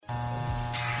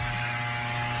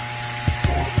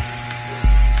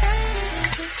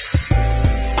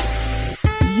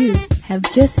have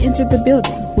just entered the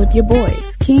building with your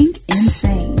boys, King and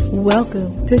Sane.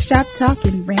 Welcome to Shop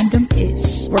Talkin'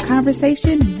 Random-ish, where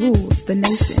conversation rules the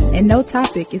nation and no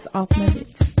topic is off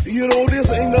limits. You know, this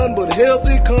ain't nothing but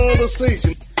healthy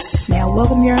conversation. Now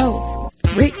welcome your hosts,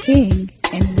 Rick King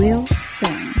and Will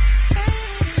Sane.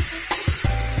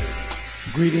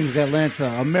 Greetings, Atlanta,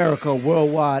 America,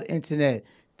 worldwide internet.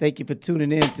 Thank you for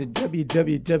tuning in to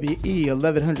WWWE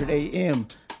 1100 AM,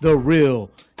 The Real.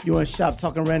 You're on Shop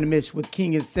Talking Randomish with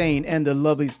King and Sane and the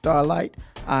lovely Starlight.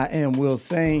 I am Will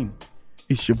Sane.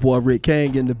 It's your boy Rick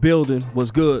King in the building. What's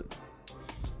good?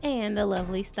 And the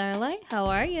lovely Starlight. How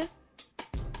are you?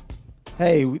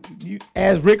 Hey,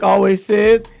 as Rick always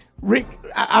says, Rick,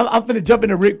 I'm finna jump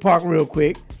into Rick Park real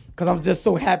quick because I'm just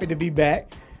so happy to be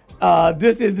back.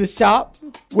 This is the shop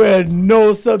where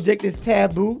no subject is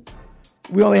taboo.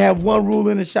 We only have one rule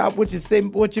in the shop, which is say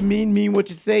what you mean what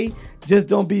you say. Just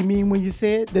don't be mean when you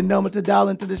say it. The number to dial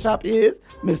into the shop is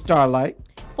Miss Starlight.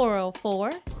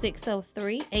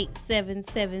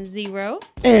 404-603-8770.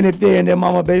 And if they're in their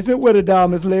mama basement, where the dial,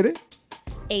 Miss Lady?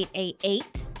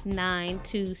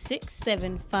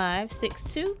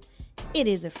 888-926-7562. It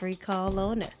is a free call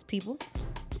on us, people.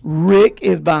 Rick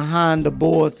is behind the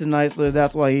boards tonight, so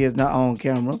that's why he is not on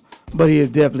camera. But he is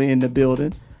definitely in the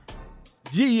building.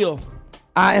 Gio.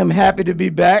 I am happy to be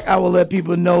back. I will let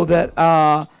people know that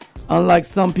unlike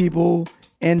some people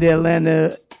in the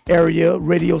Atlanta area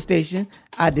radio station,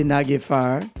 I did not get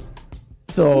fired.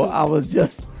 So I was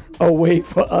just away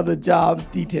for other job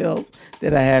details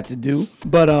that I had to do.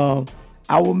 But I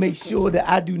will make sure that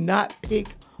I do not pick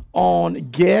on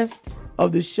guests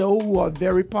of the show who are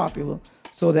very popular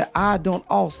so that I don't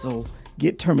also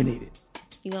get terminated.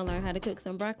 You gonna learn how to cook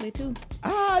some broccoli too?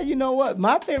 You know what?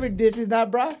 My favorite dish is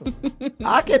not broccoli.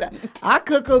 I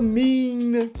cook a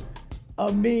mean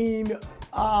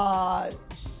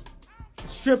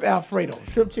shrimp Alfredo,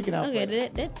 shrimp chicken Alfredo. Okay,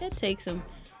 that takes some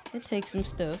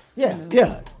stuff. Yeah, you know.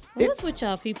 yeah. Well, what's with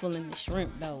y'all people in the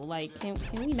shrimp though? Like, can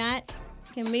we not?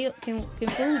 Can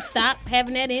food stop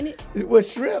having that in it? What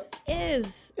shrimp?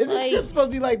 Is the shrimp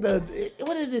supposed to be like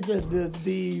what is it?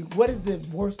 The what is the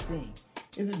worst thing?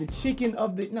 Is it the chicken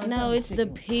of the? No, it's the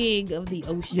pig of the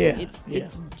ocean. Yeah, it's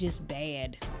just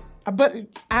bad. But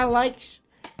I like,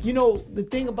 the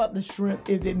thing about the shrimp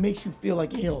is it makes you feel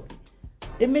like you're healthy.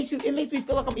 It makes me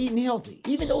feel like I'm eating healthy,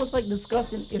 even though it's like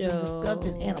disgusting. It's a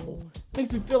disgusting animal. It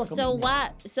makes me feel like I'm eating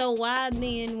healthy. So why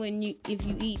then if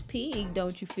you eat pig,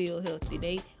 don't you feel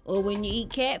healthy? Or when you eat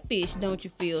catfish, don't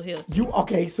you feel healthy?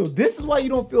 Okay, so this is why you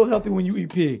don't feel healthy when you eat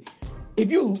pig. If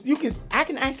I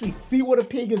can actually see what a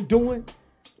pig is doing.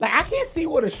 Like, I can't see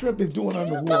what a shrimp is doing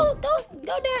underwater. Go down in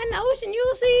the ocean,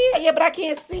 you'll see it. Yeah, but I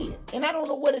can't see it. And I don't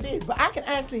know what it is. But I can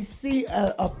actually see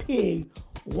a pig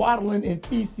waddling in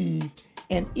feces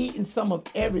and eating some of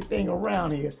everything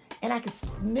around here. And I can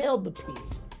smell the pig.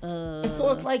 And so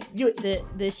it's like...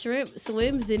 The shrimp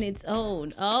swims in its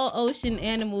own. All ocean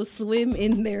animals swim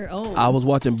in their own. I was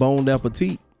watching Bon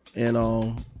Appetit, and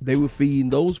they were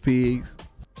feeding those pigs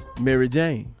Mary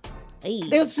Jane. Hey.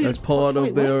 That's part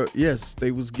of their. Yes,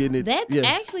 they was getting it. That's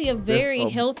actually a very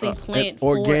healthy plant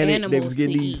for animals They was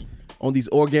getting to these eat. On these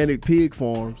organic pig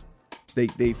farms.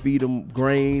 They feed them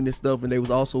grain and stuff, and they was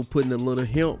also putting a little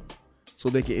hemp so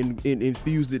they can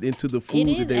infuse it into the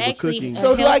food that they were cooking.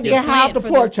 So do I get half the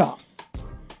pork chops?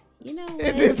 You know,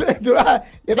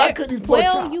 if I cook these pork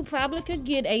chops? Well, you probably could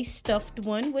get a stuffed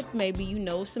one with maybe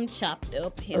some chopped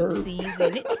up hemp seeds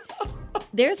in it.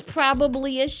 There's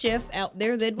probably a chef out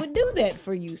there that would do that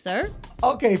for you, sir.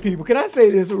 Okay, people, can I say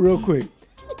this real quick?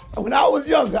 When I was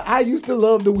younger, I used to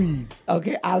love the weeds.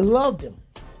 Okay, I loved them.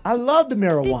 I loved the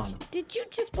marijuana. Did you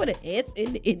just put an S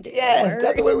in the Yes, word?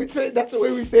 that's the way we say. That's the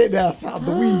way we say it down south.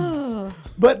 The weeds.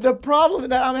 But the problem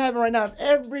that I'm having right now is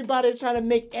everybody's trying to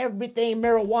make everything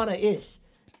marijuana-ish.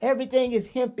 Everything is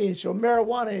hemp-ish or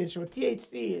marijuana-ish or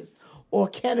THC-ish or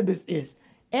cannabis-ish.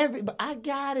 But I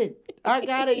got it,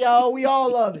 y'all. We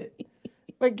all love it.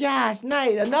 But gosh,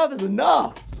 enough is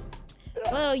enough.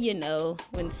 Well,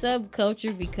 when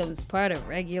subculture becomes part of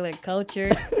regular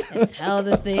culture, that's how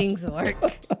the things work.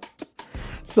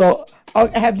 So,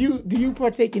 do you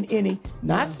partake in any,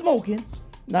 not smoking,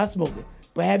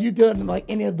 but have you done like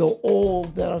any of the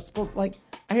oils that are supposed to, like,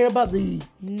 I hear about the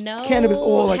cannabis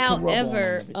oil, like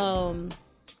however, to rub on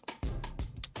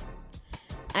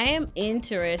I am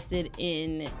interested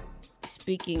in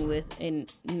speaking with a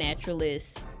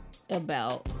naturalist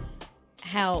about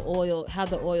how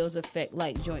the oils affect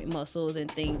like joint muscles and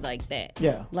things like that.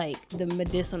 Yeah. Like the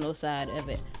medicinal side of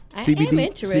it. I CBD, am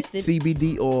interested.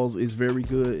 CBD oils is very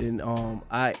good, and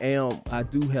I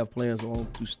do have plans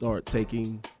to start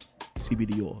taking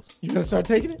CBD oils. You gonna start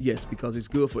taking it? Yes, because it's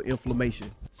good for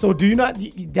inflammation. So do you not?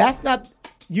 That's not.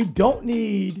 You don't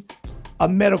need a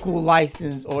medical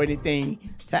license or anything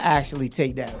to actually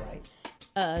take that,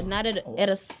 right? Not at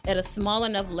a small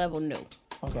enough level, no.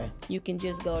 Okay. You can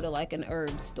just go to like an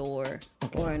herb store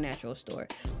or a natural store.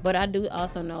 But I do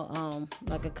also know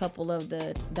like a couple of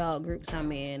the dog groups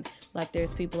I'm in, like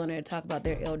there's people in there that talk about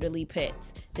their elderly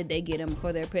pets, that they get them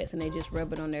for their pets and they just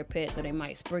rub it on their pets, or they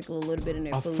might sprinkle a little bit in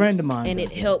their food. A friend of mine and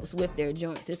does it helps with their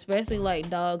joints, especially like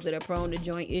dogs that are prone to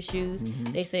joint issues.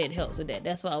 Mm-hmm. They say it helps with that.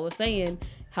 That's why I was saying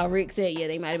how Rick said, yeah,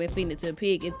 they might have been feeding it to a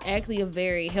pig. It's actually a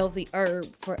very healthy herb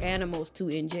for animals to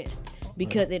ingest.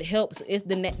 Because it helps. It's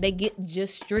they get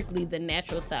just strictly the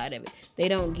natural side of it. They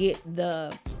don't get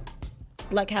the,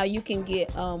 like how you can get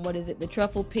the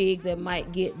truffle pigs that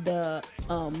might get the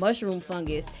mushroom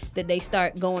fungus, that they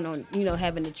start going on,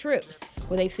 having the trips,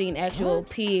 where they've seen actual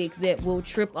pigs that will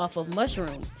trip off of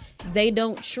mushrooms. They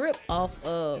don't trip off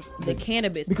of the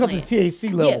cannabis because plant. of the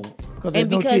THC level. Yeah. Because there's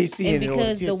no THC in it.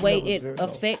 Because the way it very low.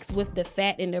 affects with the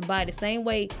fat in their body, the same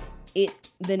way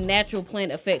the natural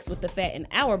plant affects with the fat in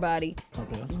our body.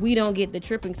 Okay. We don't get the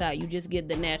tripping side. You just get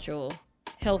the natural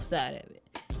health side of it.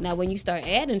 Now, when you start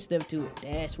adding stuff to it,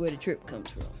 that's where the trip comes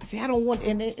from. See, I don't want,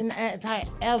 and if I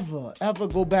ever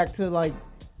go back to like,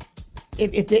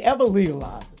 if they ever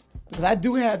legalize it, because I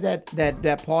do have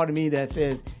that part of me that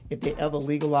says if they ever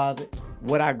legalize it,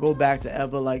 would I go back to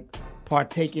ever like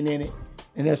partaking in it?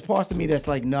 And there's parts of me that's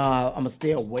like, nah, I'm gonna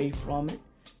stay away from it,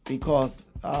 because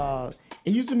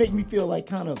it used to make me feel like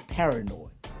kind of paranoid.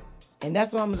 And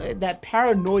that's what that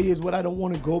paranoia is what I don't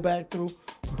want to go back through.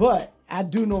 But I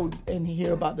do know and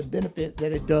hear about the benefits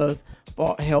that it does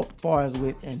for help far as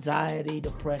with anxiety,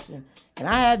 depression. And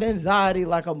I have anxiety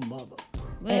like a mother.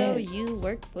 Well, you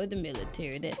work for the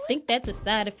military. I think that's a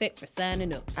side effect for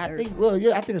signing up, sir.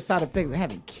 I think the side effect of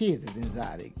having kids is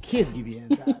anxiety. Kids give you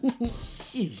anxiety.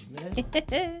 Sheesh,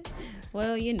 man.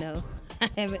 Well,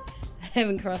 I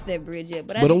haven't crossed that bridge yet,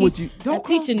 but I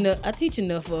teach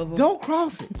enough of them. Don't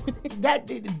cross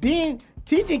it.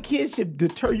 Teaching kids should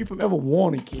deter you from ever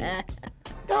wanting kids.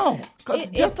 Don't, because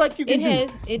just like you can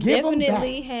it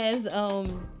definitely has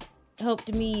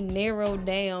helped me narrow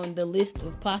down the list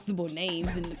of possible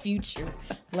names in the future.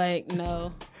 Like,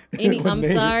 no, I'm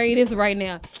sorry, this right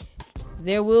now.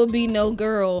 There will be no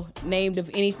girl named of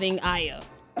anything Aya.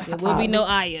 There will be no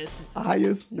Ayas.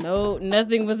 Ayas? No,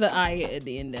 nothing with the Aya at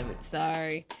the end of it.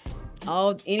 Sorry.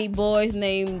 Any boys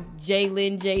named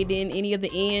Jalen, Jaden, any of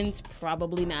the ends?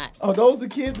 Probably not. Are those the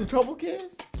kids, the trouble kids?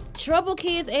 Trouble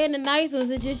kids and the nice ones.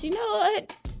 It's just,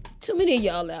 what? Too many of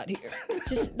y'all out here.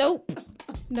 Just nope.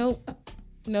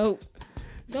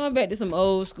 Going back to some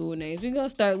old school names. We're going to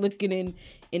start looking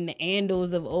in the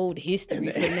annals of old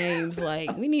history for names.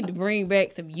 Like, we need to bring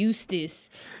back some Eustace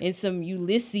and some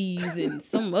Ulysses and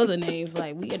some other names.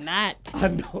 Like, we are not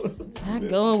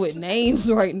going with names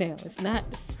right now. It's not.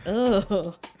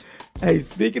 Hey,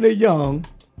 speaking of young,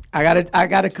 I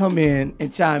gotta come in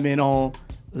and chime in on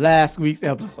last week's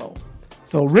episode.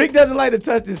 So Rick doesn't like to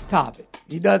touch this topic.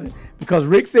 He doesn't, because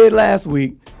Rick said last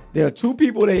week there are two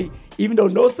people even though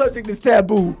no subject is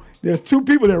taboo, there are two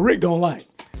people that Rick don't like.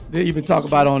 They even talk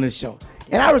about on this show.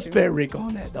 And I respect Rick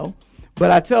on that, though. But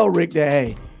I tell Rick that,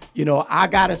 hey, I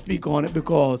got to speak on it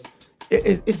because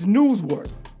it's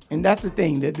newsworthy. And that's the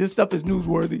thing, that this stuff is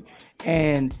newsworthy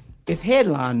and it's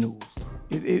headline news.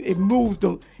 It moves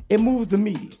the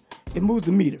media. It moves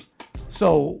the meter.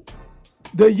 So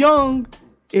the young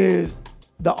is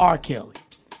the R. Kelly.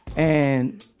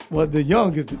 And, the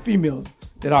young is the females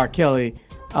that R. Kelly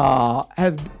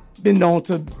has been known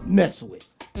to mess with.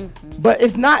 Mm-hmm. But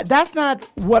that's not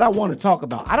what I want to talk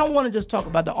about. I don't want to just talk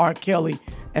about the R. Kelly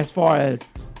as far as,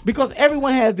 because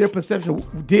everyone has their perception.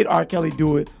 Did R. Kelly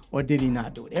do it or did he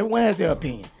not do it? Everyone has their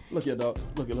opinion. Look here, dog.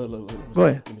 Look. Go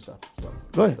ahead. Let me stop.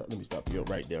 Go ahead. Let me stop you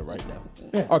right there, right now.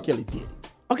 Yeah. R. Kelly did it.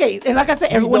 Okay, and like I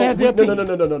said, everyone has their opinion.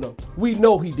 No. We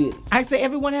know he did it. I say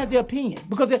everyone has their opinion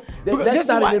because that's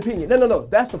not an opinion. No.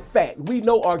 That's a fact. We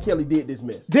know R. Kelly did this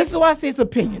mess. This is why I say it's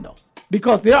opinion, though,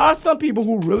 because there are some people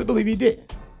who really believe he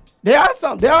did. There are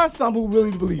some who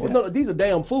really believe that. No, these are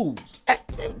damn fools.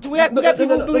 We got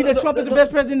people who believe that Trump is the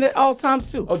best president at all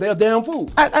times too. Oh, they're damn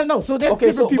fools. I know. So there's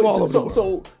different people all over the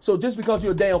world. So just because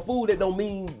you're a damn fool, that don't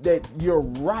mean that you're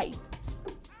right.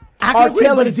 I can agree,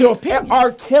 but it's your opinion.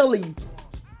 R. Kelly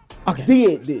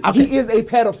did this. Okay. He is a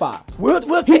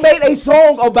pedophile. He made a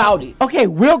song about it. Okay,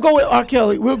 we'll go with R.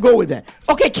 Kelly. We'll go with that.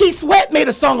 Okay, Keith Sweat made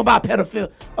a song about being a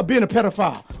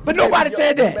pedophile, but nobody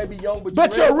said that. Maybe young,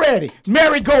 but you're ready.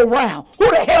 Merry-go-round.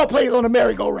 Who the hell plays on the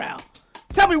merry-go-round?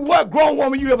 Tell me what grown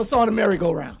woman you ever saw on the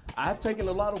merry-go-round. I've taken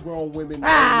a lot of grown women.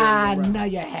 No,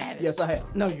 you hadn't. Yes, I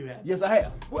have. No, you hadn't. Yes, I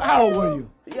have. Well, how old were you?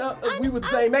 Yeah, we were the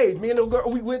same age. Me and the girl,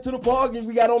 we went to the park and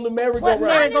we got on the merry-go-round.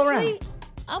 Honestly,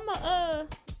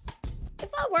 if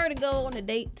I were to go on a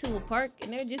date to a park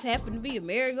and there just happened to be a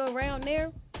merry-go-round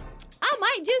there, I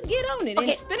might just get on it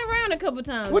and spin around a couple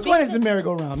times. Which one is the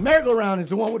merry-go-round? Merry-go-round is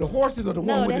the one with the horses or the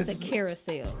one with the... No, that's a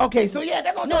carousel. Okay, so yeah,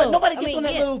 that's what nobody gets on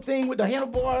that little thing with the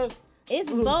handlebars.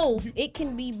 It's both. It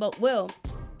can be both. Well,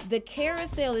 the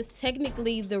carousel is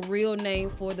technically the real name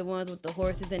for the ones with the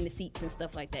horses and the seats and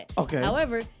stuff like that. Okay.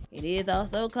 However, it is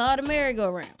also called a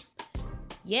merry-go-round.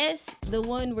 Yes, the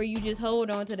one where you just hold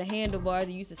on to the handlebars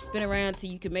and you used to spin around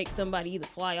till you can make somebody either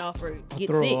fly off or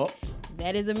get sick. Up.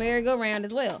 That is a merry-go-round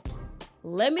as well.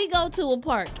 Let me go to a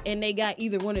park and they got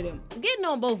either one of them. I'm getting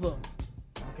on both of them.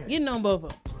 Okay. Getting on both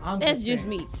of them. That's just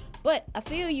me. But I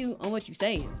feel you on what you're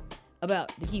saying about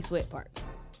the Keith Sweat part.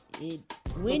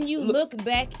 When you look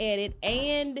back at it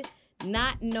and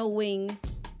not knowing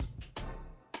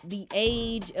the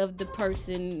age of the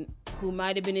person who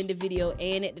might have been in the video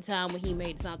and at the time when he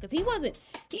made the song, because he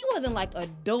wasn't like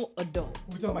adult.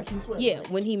 We talking about Keith Sweat? Yeah, right?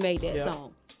 when he made that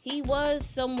song. He was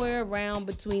somewhere around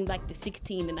between like the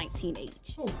 16 to 19 age.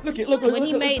 Oh, When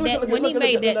he made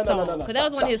that song, because that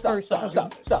was one of his first songs.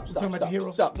 Stop. Talking about the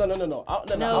hero? Stop. No.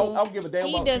 I don't give a damn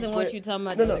He about doesn't Keith want Sweat. you talking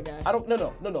about the other guy. I don't.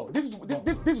 No.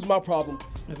 This is my problem.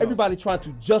 Everybody trying to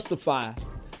justify.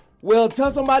 Well, tell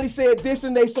somebody said this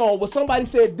in their song. Well, somebody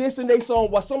said this in their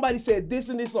song. Well, somebody said this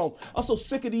in their song. I'm so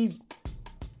sick of these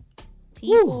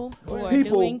people who are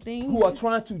doing things who are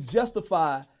trying to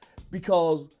justify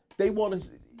because they want to.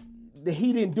 That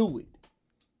he didn't do it.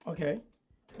 Okay.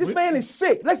 This man is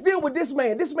sick. Let's deal with this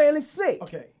man. This man is sick.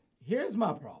 Okay. Here's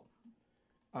my problem.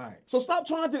 All right. So stop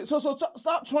trying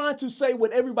to say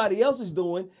what everybody else is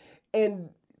doing, and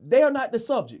they are not the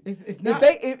subject. It's not.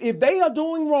 If they are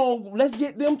doing wrong, let's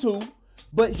get them to.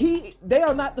 But they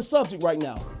are not the subject right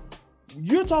now.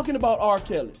 You're talking about R.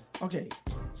 Kelly. Okay.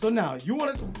 So now we're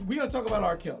gonna talk about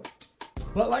R. Kelly.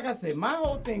 But like I said, my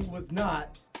whole thing was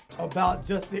not about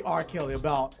just the R. Kelly,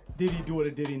 about did he do it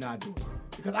or did he not do it?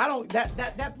 Because I don't that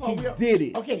part He did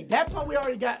it. Okay, that part we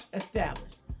already got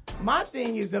established. My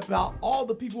thing is about all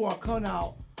the people who are coming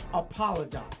out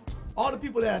apologizing. All the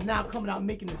people that are now coming out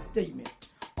making the statements.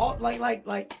 All like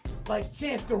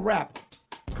Chance the Rapper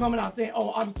coming out saying,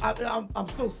 "Oh, I'm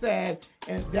so sad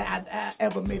and that I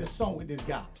ever made a song with this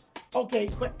guy." Okay,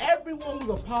 but everyone who's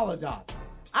apologizing,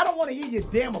 I don't want to hear your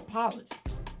damn apology.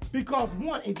 Because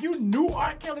one, if you knew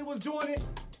R. Kelly was doing it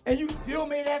and you still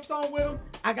made that song with him,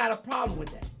 I got a problem with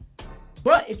that.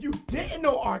 But if you didn't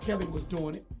know R. Kelly was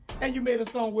doing it and you made a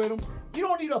song with him, you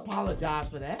don't need to apologize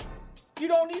for that. You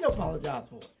don't need to apologize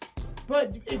for it.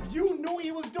 But if you knew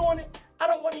he was doing it, I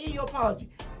don't want to hear your apology.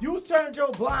 You turned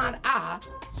your blind eye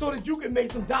so that you can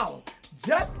make some dollars.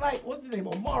 Just like, what's his name,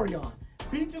 Omarion.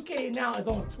 B2K now is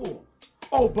on tour.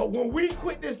 Oh, but when we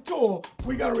quit this tour,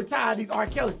 we're going to retire these R.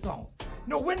 Kelly songs.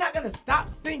 No, we're not going to stop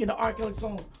singing the R. Kelly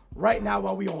songs right now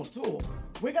while we're on tour.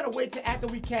 We're going to wait till after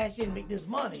we cash in and make this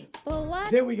money. But what?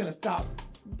 Then we're going to stop.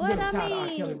 But retire I the R.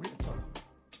 mean, Kelly written songs.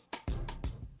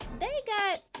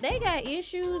 They got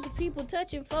issues of people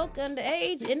touching folk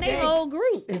underage in their They- whole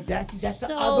group. And that's the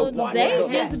So other part. they that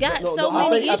just has. got so I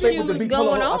many think with issues the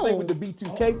going I think on. with the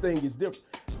B2K thing is different.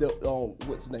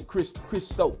 What's his name? Chris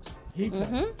Stokes. He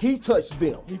touched. He touched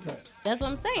them. He touched. That's what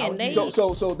I'm saying. They So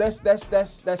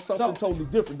that's something totally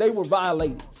different. They were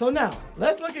violated. So now,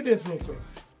 let's look at this real quick.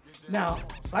 Now,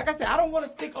 like I said, I don't want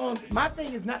to stick on, my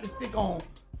thing is not to stick on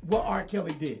what R.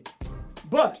 Kelly did.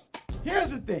 But here's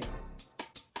the thing.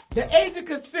 The age of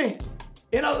consent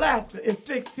in Alaska is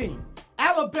 16.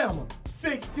 Alabama,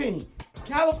 16.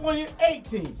 California,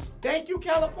 18. Thank you,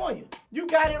 California. You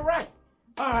got it right.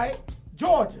 All right.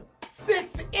 Georgia,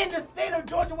 16. In the state of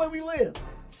Georgia where we live,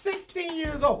 16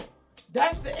 years old.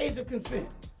 That's the age of consent.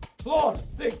 Florida,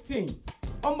 16.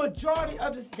 A majority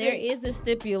of the states. There is a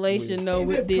stipulation though in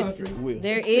with this this. country,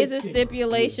 There it's is a 16.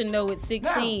 stipulation though with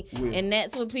 16, Will. and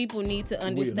that's what people need to No,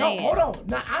 understand. hold on.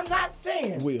 Now, I'm not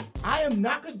saying Will. I am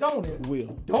not condoning.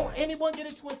 Will. Don't anyone get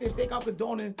it twisted and think I'm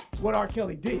condoning what R.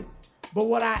 Kelly did. But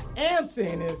what I am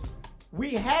saying is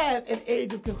we have an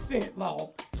age of consent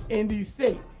law in these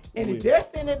states. And Will. if they're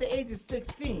saying at the age of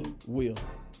 16, Will.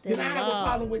 then I have a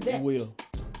problem with that. Will.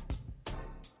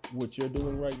 What you're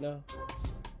doing right now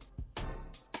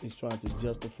is trying to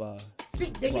justify.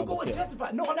 See, there you Robert go and Kelly.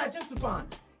 justify. No, I'm not justifying.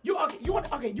 You want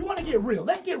to get real.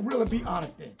 Let's get real and be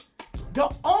honest then. The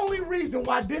only reason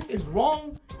why this is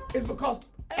wrong is because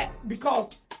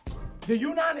the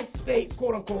United States,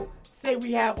 quote unquote, say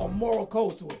we have a moral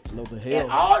code to it. No, the hell.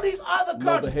 In all these other No,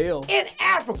 the countries, hell. in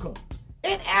Africa,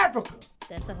 In Africa.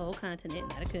 That's a whole continent,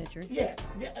 not a country. Yeah.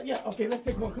 Okay, let's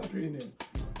take one country in there.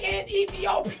 In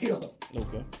Ethiopia.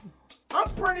 Okay. I'm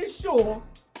pretty sure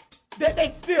that they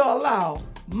still allow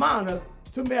minors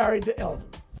to marry the elder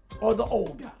or the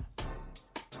old guys.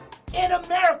 In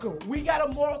America, we got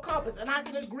a moral compass, and I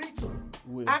can agree to it.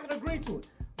 I can agree to it.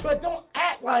 But don't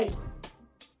act like,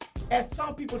 as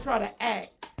some people try to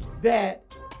act, that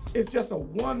it's just a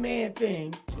one-man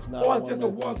thing, or it's just a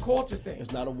one-culture thing.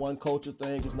 It's not a one-culture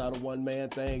thing. It's not a one-man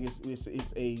thing. It's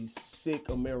a sick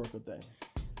America thing.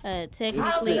 How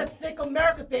is it a sick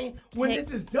America thing when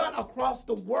this is done across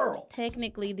the world?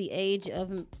 Technically, the average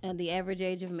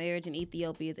age of marriage in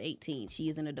Ethiopia is 18. She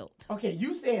is an adult. Okay,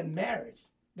 you saying marriage,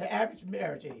 the average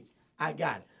marriage age. I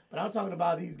got it. But I'm talking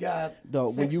about these guys.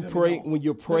 No, when you're praying,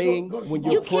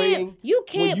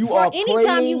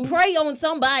 Anytime you pray on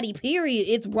somebody, period,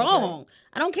 it's wrong. Okay.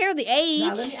 I don't care the age.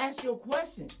 Now let me ask you a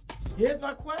question. Here's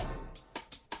my question.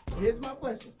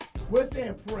 We're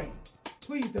saying praying.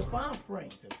 Please define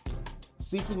praying to me.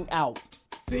 Seeking out.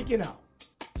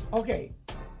 Okay.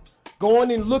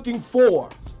 Going and looking for.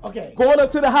 Okay. Going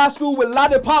up to the high school with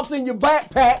lollipops in your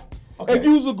backpack and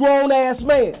use a grown ass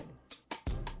man.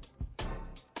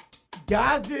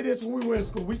 Guys did this when we were in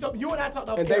school. You and I talked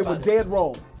about, and they were dead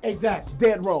wrong. Exactly.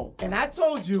 Dead wrong. And I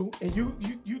told you, and you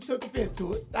took offense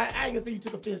to it. I ain't gonna say you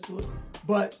took offense to it,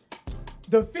 but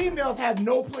the females have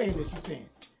no play in this. You're saying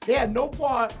they have no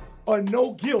part or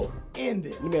no guilt in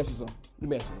this. Let me ask you something.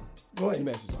 Go ahead. Let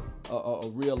me ask you something. A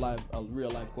real life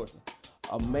question.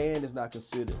 A man is not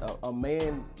considered. A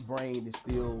man brain is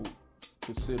still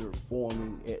considered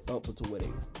forming at up until what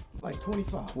age? Like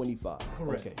 25. 25.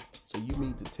 Correct. Okay. So you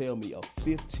mean to tell me a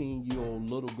 15-year-old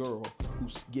little girl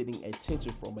who's getting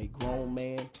attention from a grown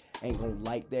man ain't gonna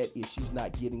like that if she's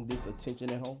not getting this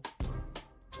attention at home?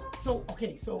 So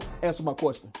answer my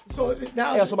question.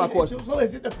 Answer my question. So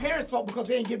is it the parents' fault because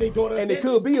they didn't give their daughter attention? And it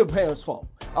could be a parent's fault.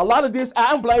 A lot of this,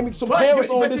 I'm blaming some parents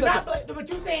on this.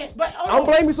 I'm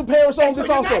blaming some parents on this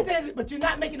also. But you're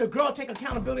not making the girl take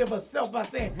accountability of herself by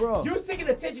saying, you're seeking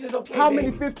attention is okay. How many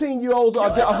 15-year-olds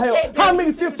are held? How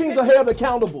many 15s are held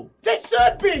accountable? They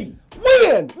should be.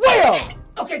 When? Where?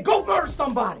 Okay, go murder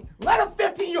somebody. Let a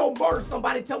 15-year-old murder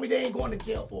somebody. Tell me they ain't going to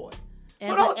jail for it.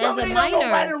 So don't tell me they don't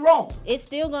know right and wrong. It's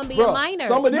still gonna be a minor.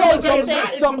 Some of them,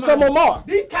 some of them are.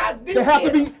 These guys, they have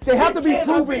to be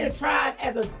proven. Being tried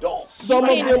as adults. Some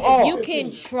of them are. You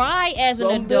can try as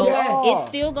an adult. It's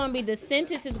still gonna be the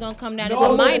sentence is gonna come down as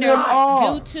a minor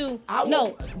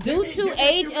due to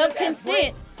age of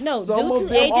consent. No, due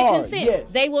to age of consent,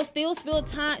 they will still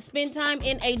spend time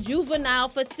in a juvenile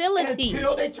facility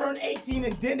until they turn 18,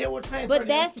 and then they will transfer. But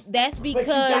that's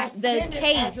because the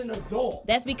case.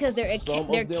 That's because their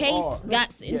case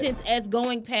got sentenced as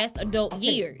going past adult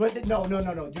years. But no.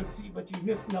 You see, but you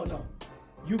missed. No.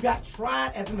 You got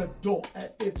tried as an adult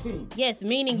at 15. Yes,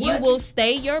 meaning you will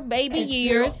stay your baby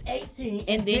years 18,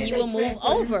 and then you will move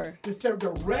over to serve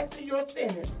the rest of your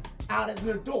sentence out as an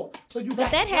adult. So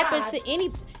that happens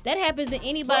to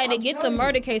anybody that gets a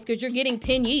murder case because you're getting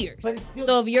 10 years. But it's still,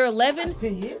 so if you're 11,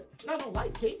 10 years, not a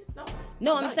life case.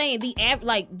 No, I'm saying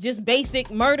just basic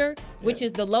murder, which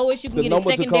is the lowest you can get in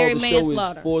secondary manslaughter. The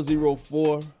number to call the show is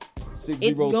 404-603-8770.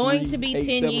 It's going to be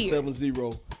 10 years.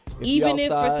 Even if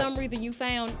for some reason you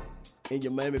found in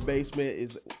your Miami basement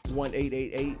is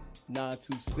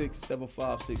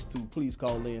 1-888-926-7562. Please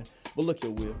call in. But look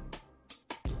here, Will.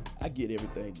 I get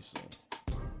everything you're saying,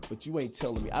 but you ain't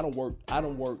telling me. I have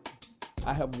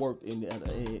worked in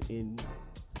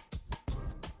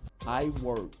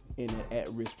an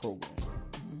at-risk program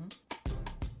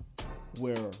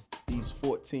where these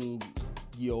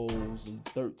 14-year-olds and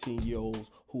 13-year-olds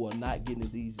who are not getting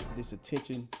this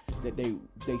attention that they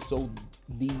so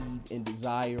need and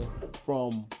desire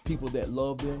from people that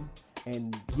love them,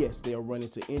 and yes, they are running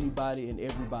to anybody and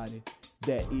everybody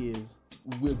that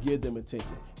will give them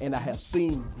attention. And I have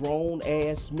seen grown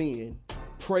ass men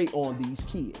prey on these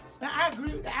kids. Now, I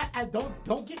agree with that. I don't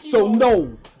get me wrong.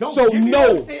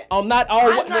 I'm not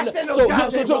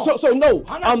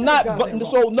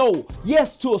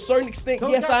yes, to a certain extent,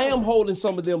 yes, I am holding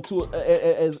some of them to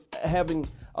as having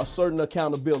a certain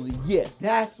accountability. Yes.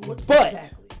 That's what. But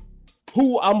exactly.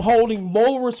 Who I'm holding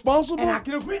more responsible, and I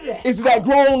can agree to that, is that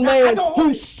grown man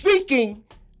who's seeking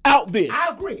out this. I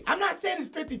agree. I'm not saying it's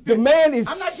 50-50. The man is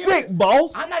sick,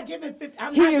 boss. I'm not giving 50.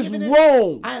 He is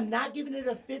wrong. I am not giving it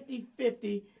a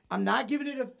 50-50. I'm not giving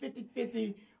it a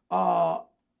 50-50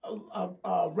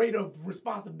 rate of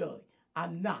responsibility.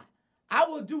 I'm not. I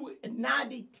will do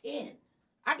 90-10.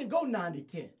 I can go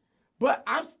 90-10. But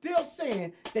I'm still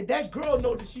saying that girl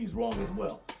knows that she's wrong as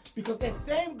well. Because that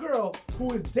same girl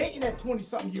who is dating that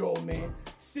 20-something-year-old man,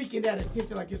 seeking that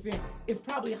attention, like you're saying, is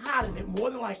probably hiding it more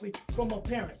than likely from her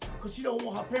parents, because she don't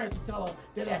want her parents to tell her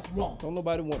that that's wrong. Don't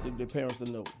nobody want their parents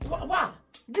to know. Why?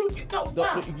 You know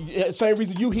why? Same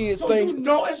reason you hear So things. you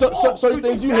know it's wrong. Certain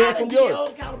things you hear from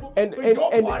yours. And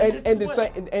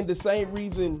the the same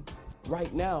reason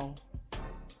right now.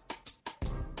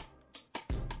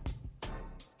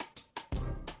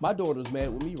 My daughter's mad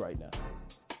with me right now.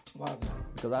 Why is that?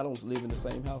 Because I don't live in the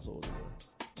same household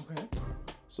as her. Okay.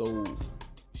 So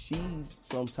she's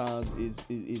sometimes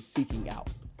is seeking out.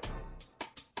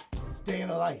 Stay in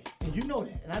her life, and you know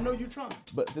that, and I know you're trying.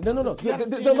 But no.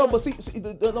 But see,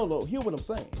 no. Hear what I'm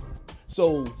saying.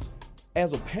 So,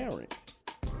 as a parent,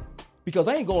 because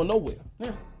I ain't going nowhere.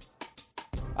 Yeah.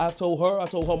 I told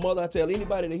her mother, I tell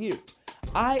anybody that hears,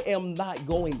 I am not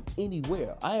going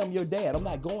anywhere. I am your dad. I'm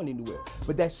not going anywhere.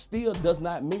 But that still does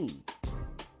not mean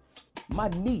my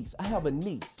niece. I have a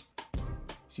niece.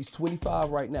 She's 25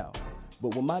 right now.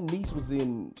 But when my niece was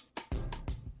in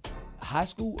high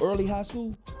school, early high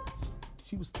school,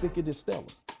 she was thicker than Stella.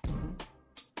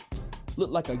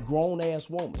 Looked like a grown-ass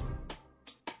woman.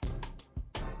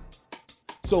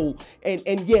 So, and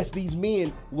yes, these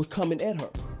men were coming at her.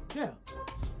 Yeah.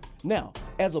 Now,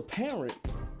 as a parent,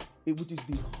 which is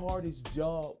the hardest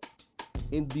job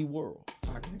in the world.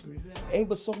 I can agree to that. Ain't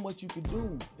but so much you can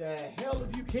do. The hell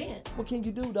if you can't. What can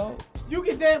you do, dog? You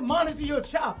can then monitor your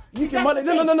child. You can monitor.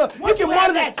 No. Once You can have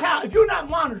monitor that child. If you're not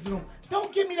monitoring them,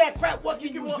 don't give me that crap. What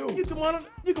can you do? You can monitor.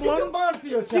 You can monitor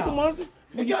your child. You can monitor.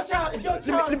 If your child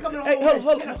is coming Hey, home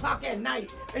hold- at 10 o'clock at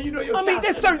night, and you know your I child. mean,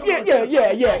 that's certain.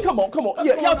 Yeah. Come on.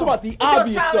 Yeah, y'all talking about the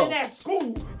obvious Your child stuff. in at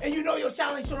school, and you know your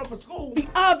child ain't showing up for school. The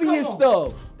obvious Come on.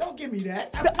 stuff. Don't give me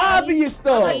that. The obvious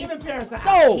stuff. I'm not giving parents an out.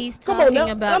 No, He's come on now.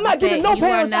 talking about I'm not the giving fact no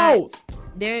you are parents not- out.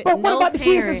 There, But what no about the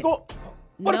kids that's parent-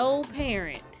 going? No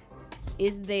parent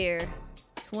is there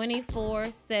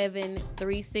 24/7,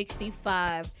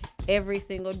 365 every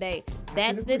single day.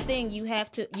 That's the thing. You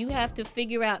have to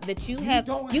figure out that you have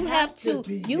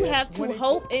to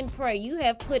hope and pray. You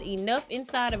have put enough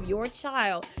inside of your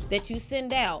child that you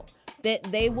send out that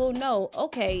they will know,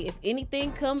 okay, if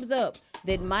anything comes up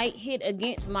that might hit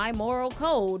against my moral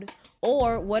code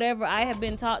or whatever I have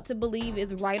been taught to believe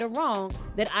is right or wrong,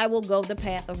 that I will go the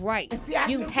path of right. And see, I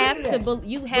You can have agree to to that.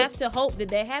 you have to hope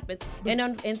that happens.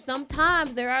 And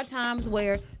sometimes there are times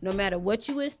where no matter what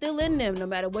you instill in them, no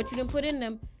matter what you done put in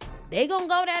them, they gonna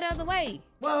go that other way.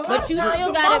 Well, but you the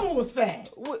still gotta. mama was fat,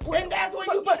 and that's what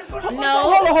you.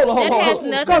 No, Hold on. that has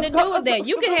nothing to do with that.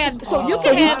 You can have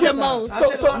the most.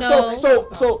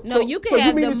 No, you can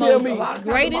have mean the to tell me- most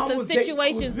greatest of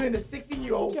situations. Between a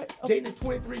 16-year-old dating a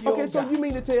 23-year-old. Okay, so you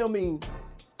mean to tell me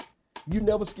you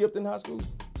never skipped in high school?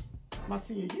 My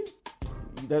senior year.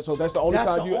 That's the only That's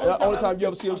time the you only time I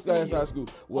ever skipped skipped my class in senior high school.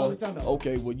 Well, Only time, though.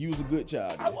 okay, well you was a good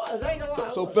child. I then. was. I ain't gonna lie.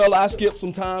 So I was. fella, I skipped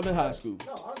some time in high school.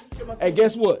 No, I just skipped my And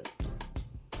guess what?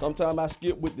 Sometimes I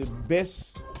skip with the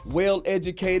best,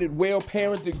 well-educated,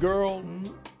 well-parented girl.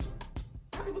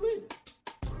 I can believe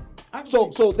it.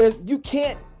 So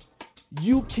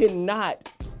you cannot.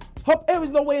 There was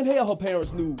no way in hell her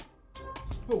parents knew.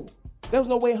 Who? There was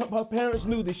no way her parents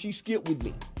knew that she skipped with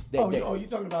me that day. You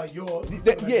talking about your?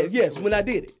 Yes, when I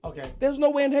did it. Okay. There's no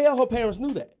way in hell her parents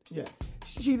knew that. Yeah.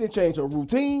 She didn't change her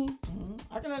routine.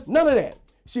 I can understand. None of that.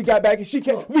 She got back and she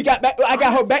came. We got back. I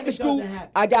got her back to It school. doesn't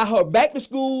happen. I got her back to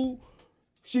school.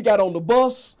 She got on the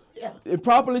bus. Yeah. And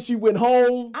properly she went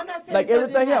home. I'm not saying like it doesn't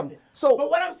everything happen. happened. So, but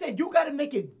what I'm saying, you got to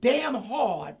make it damn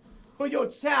hard for your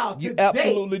child to You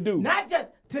absolutely date, do. Not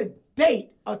just to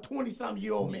date a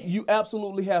 20-something-year-old man. you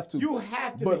absolutely have to. You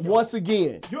have to. But make it once hard.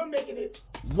 again, You're making it.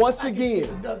 once like again, it's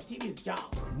another tedious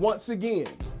job. once again,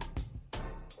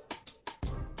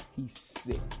 he's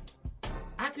sick.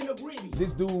 I can agree to you.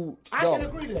 This dude. I dog, can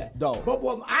agree to that. Dog. But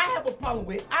what I have a problem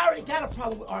with, I already got a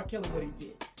problem with R. Kelly, what he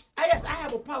did. Yes, I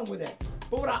have a problem with that.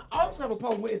 But what I also have a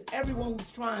problem with is everyone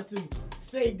who's trying to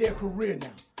save their career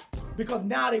now. Because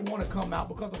now they want to come out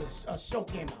because of a show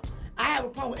came out. I have a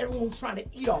problem with everyone who's trying to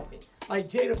eat off it. Like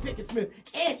Jada Pinkett Smith.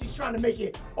 And she's trying to make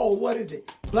it, oh, what is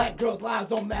it? Black girls' lives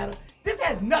don't matter. This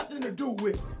has nothing to do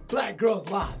with black girls'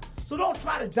 lives. So don't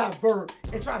try to divert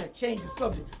and try to change the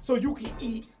subject so you can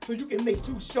eat, so you can make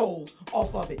 2 shows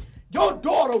off of it. Your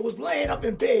daughter was laying up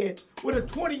in bed with a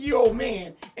 20-year-old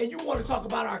man and you want to talk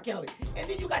about R. Kelly. And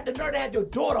then you got the nerve to have your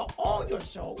daughter on your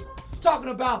show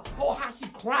talking about, oh, how she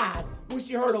cried when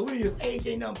she heard Aaliyah's age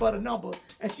ain't nothing but a number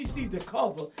and she sees the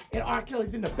cover and R.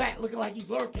 Kelly's in the back looking like he's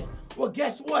lurking. Well,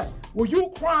 guess what? Were you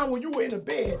crying when you were in the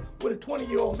bed with a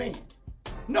 20-year-old man?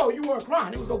 No, you weren't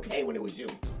crying. It was okay when it was you.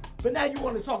 But now you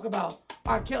want to talk about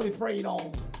R. Kelly preyed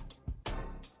on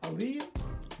Aaliyah?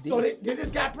 So did this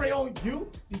guy prey on you?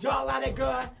 Did y'all allow that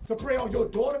guy to prey on your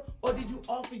daughter? Or did you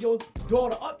offer your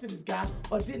daughter up to this guy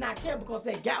or did not care because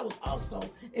that guy was also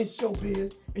in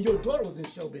showbiz and your daughter was in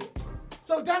showbiz?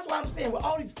 So that's why I'm saying with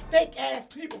all these fake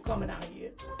ass people coming out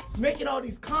here, making all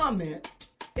these comments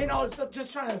and all this stuff,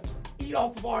 just trying to eat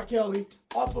off of R. Kelly,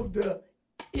 off of the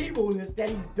evilness that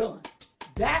he's done.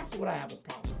 That's what I have a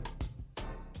problem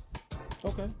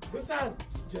with. Okay. Besides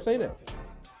just Say that.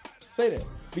 Say that.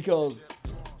 Because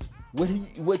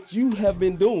what you have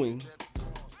been doing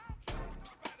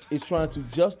is trying to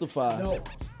justify. No,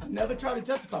 I never try to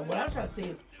justify. What I'm trying to say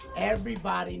is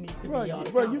everybody needs to be on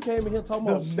the Bro, you came in here talking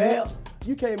about sex.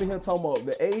 You came in here talking about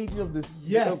the age of this,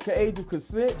 the age of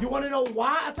consent. You want to know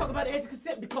why I talk about the age of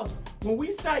consent? Because when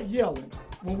we start yelling,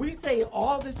 when we say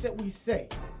all this that we say,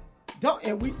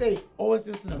 and we say, oh, it's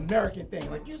just an American thing,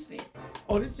 like you said.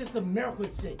 Oh, this is just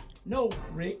America's thing. No,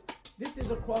 Rick, this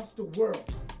is across the world.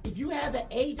 If you have an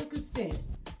age of consent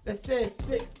that says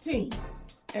 16,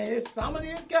 and it's some of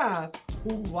these guys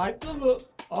who like the look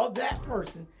of that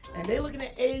person, and they looking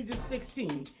at age of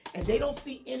 16, and they don't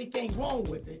see anything wrong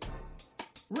with it,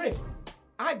 Rick,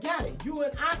 I got it. You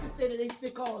and I can say that they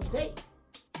sick all day.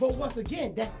 But once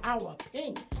again, that's our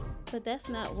opinion. But that's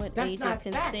not what That's age not of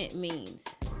consent fact. means.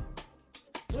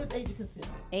 What is age of consent?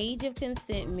 Age of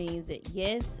consent means that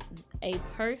yes, a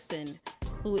person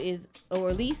who is, or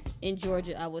at least in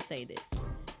Georgia, I would say this.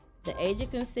 The age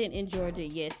of consent in Georgia,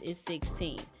 yes, is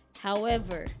 16.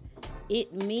 However,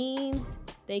 it means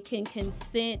they can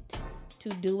consent to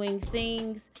doing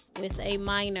things with a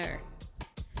minor.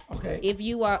 Okay. If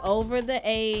you are over the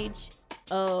age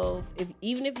of,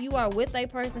 even if you are with a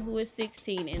person who is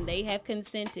 16 and they have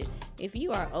consented, if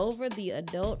you are over the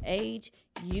adult age,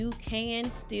 you can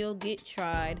still get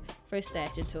tried for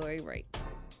statutory rape.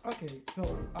 Okay,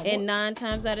 so And 9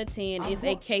 times out of 10, if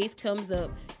a case comes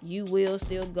up, you will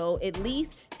still go. At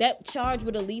least that charge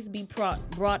would at least be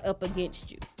brought up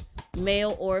against you,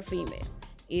 male or female.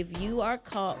 If you are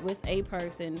caught with a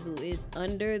person who is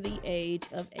under the age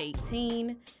of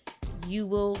 18, you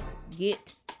will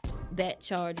get that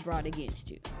charge brought against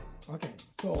you. Okay,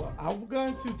 so I'm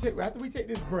going to take, after we take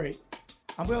this break,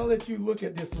 I'm going to let you look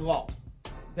at this law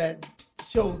that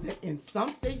shows that in some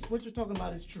states what you're talking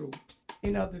about is true,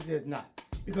 in others there's not.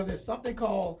 Because there's something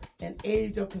called an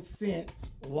age of consent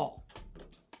law.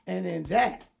 And in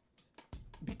that,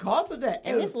 because of that,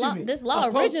 And this law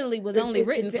originally was only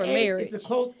written for marriage. It's the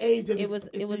close age of It was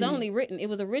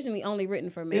originally only written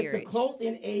for marriage. It's the close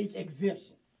in age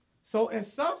exemption. So in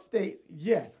some states,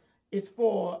 yes, it's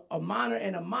for a minor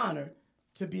and a minor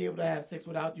to be able to have sex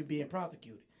without you being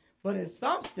prosecuted. But in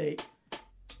some states,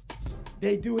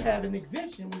 they do have an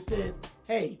exemption which says,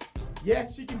 hey,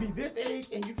 yes, she can be this age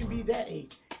and you can be that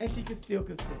age, and she can still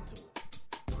consent to it.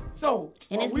 So,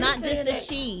 and it's not just a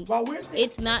she.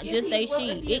 It's not just a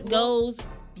she. It goes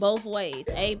both ways.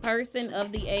 A person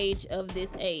of the age of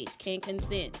this age can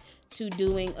consent to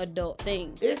doing adult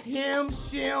things. It's him,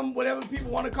 shim, whatever people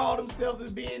want to call themselves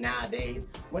as being nowadays,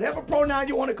 whatever pronoun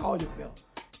you want to call yourself.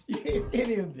 It's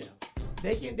any of them.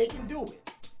 They can do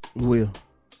it. Will,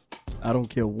 I don't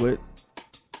care what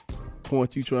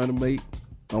point you trying to make.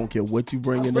 I don't care what you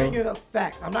bringing up. I'm bringing up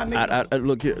facts. I'm not making.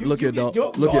 Look here, dog.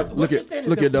 Look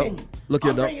here, dog.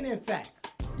 I'm bringing in facts.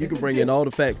 You can bring in all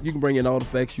the facts. You can bring in all the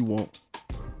facts you want.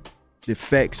 The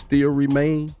facts still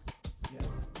remain. Yes.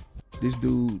 This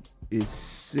dude is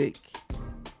sick.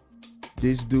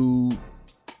 This dude,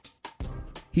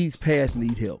 he's past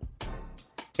need help.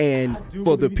 And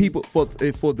for the people, for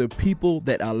the people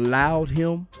that allowed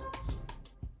him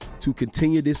to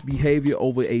continue this behavior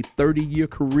over a 30-year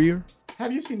career.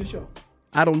 Have you seen the show?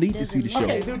 I don't need to see the show.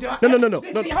 Okay, dude, No.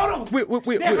 See, hold on.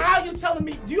 Then how are you telling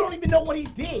me you don't even know what he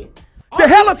did? The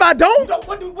hell if I don't?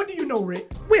 What do you know,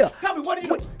 Rick? Will. Tell me, what do you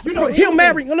know? You know him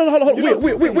marrying. No, hold on. Will,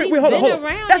 hold on.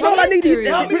 That's all I need to hear.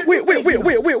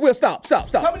 Will, stop. Tell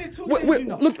me the two things you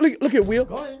know. Look here, Will.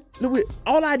 Go ahead. Look,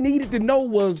 all I needed to know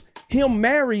was him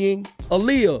marrying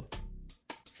Aaliyah,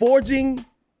 forging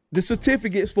the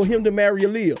certificates for him to marry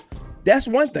Aaliyah. That's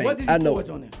one thing What did I he know. forge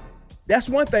on that? That's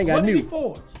one thing I What knew. did he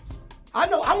forge? I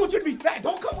know. I want you to be fact.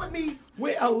 Don't come with me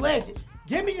with alleged.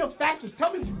 Give me your facts.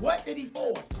 Tell me what did he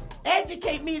forge.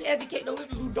 Educate me and educate the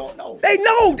listeners who don't know. They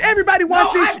know. Everybody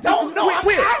watch this. I don't know. I'm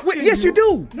asking yes, you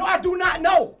do. No, I do not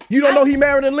know. You don't know he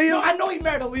married Aaliyah? No, I know he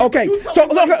married Aaliyah. Okay, so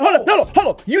hold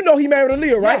on. You know he married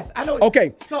Aaliyah, right? Yes, I know.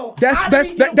 Okay, so that's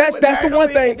the one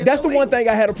thing. That's the one thing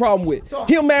I had a problem with. So,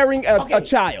 him marrying a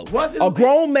child, a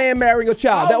grown man marrying a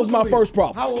child. That was my first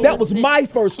problem. That was my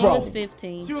first problem. She was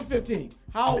 15. She was 15.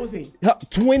 How old was he?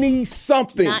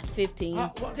 20-something. Not 15.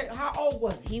 How old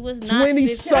was he? He was not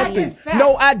 20-something. 15.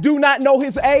 No, I do not know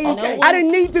his age. Okay. I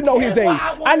didn't need to know his age.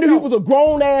 I knew he was a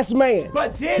grown-ass man.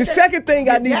 But then the second thing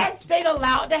I need. That state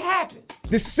allowed to happen.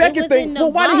 The second was thing. in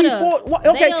Well, why did he Nevada. for?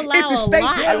 Okay, They allow if the a state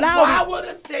lot. allowed Why it. would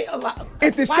a state allow?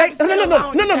 If the why state, the no.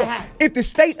 allowing it to happen? If the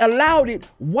state allowed it,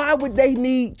 why would they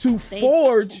need to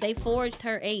forge? They forged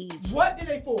her age. What did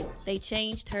they forge? They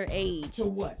changed her age. To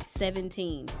what?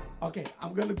 17. Okay,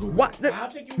 I'm gonna Google. Why? it. I'll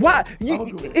take you Why? I'm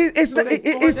gonna Google it. It's So they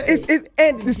forged the age.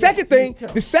 and the Yes, second he's thing,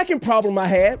 terrible. the second problem I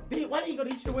had, Why didn't he go?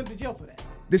 He should have went to jail for that.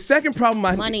 the second problem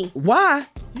I Money. Why?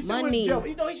 He should have went to Money. jail.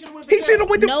 You know, he should have went to He jail. should have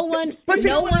went to. No one- But see,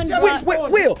 no one brought-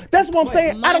 Will, that's what I'm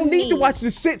saying. I don't need to Money. watch the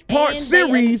 6-part And they-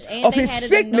 series and of they his had it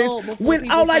sickness annulled before when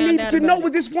people all I found needed out to know about was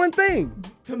it. this one thing.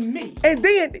 To me. And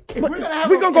then we're gonna have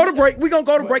we're a- gonna go to break. We're gonna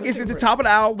go to break. Let's It's at the take a top of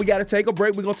the hour. We gotta take a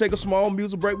break. We're gonna take a small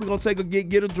music break. We're gonna take a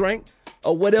get a drink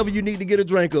or whatever you need to get a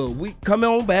drink of. We come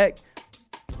on back.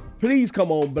 Please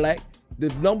come on back. The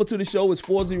number to the show is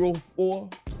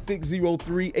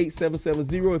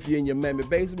 404-603-8770. If you're in your mammy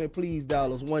basement, please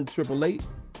dial us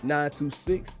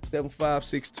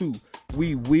 1-888-926-7562.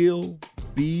 We will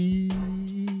be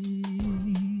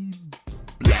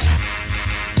back.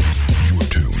 You are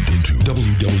tuned into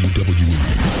WWE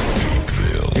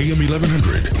Hapeville, AM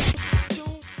 1100.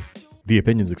 The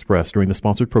opinions expressed during the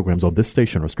sponsored programs on this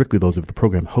station are strictly those of the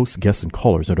program hosts, guests, and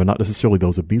callers and are not necessarily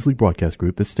those of Beasley Broadcast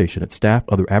Group, this station, its staff,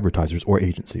 other advertisers, or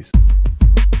agencies.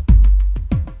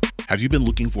 Have you been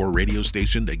looking for a radio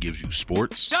station that gives you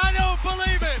sports? I don't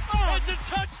believe it! It's a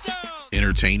touchdown!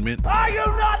 Entertainment? Are you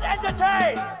not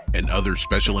entertained? And other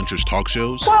special interest talk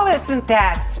shows? Well, isn't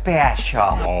that special?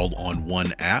 All on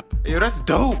one app? Yo, that's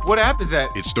dope. What app is that?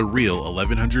 It's the real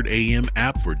 1100 AM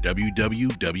app for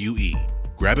WWE.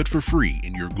 Grab it for free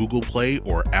in your Google Play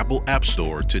or Apple App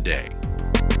Store today.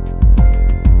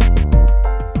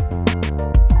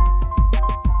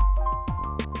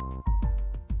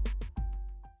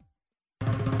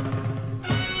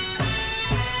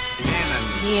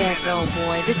 Yeah, it's old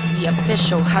boy. This is the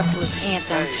official Hustlers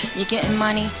anthem. You getting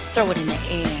money? Throw it in the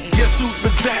air. Guess who's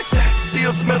possessed?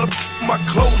 Still smell my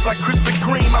clothes like Krispy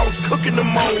Kreme. I was cooking the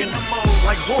molds.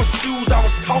 Like horseshoes, I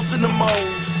was tossing the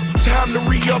molds. Time to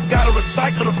re-up, gotta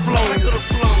recycle the flow.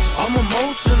 I'm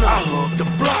emotional. I hug the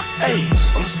block. Hey,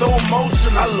 I'm so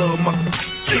emotional. I love my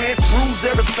chance rules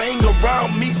everything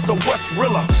around me. So what's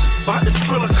realer? About this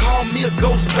thriller, call me a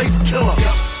ghost face killer.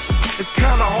 It's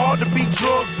kinda hard to be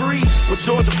drug-free, but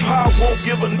Georgia Power won't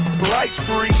give a lights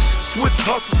free. Switch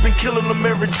hustles been killing them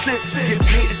ever since. Kids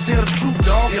hate to tell the truth,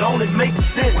 dog, it only makes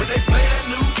sense. When they play that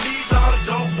new cheese, all the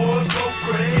dope boys go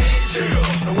crazy.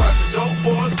 And watch the dope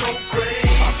boys go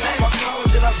crazy. I pop my collar,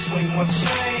 then I swing my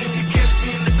chain. You catch me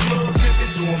in the club,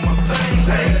 dipping, doing my thing.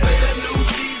 They play that new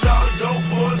cheese, all the dope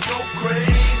boys go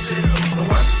crazy. And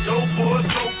watch the dope boys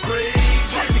go crazy.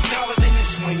 Pop the collar, then you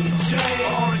swing your chain.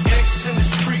 All the gangsters in the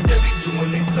street, they be doing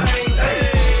their thing. Hey.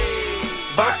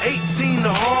 By 18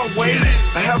 the hard way,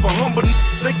 I have a humble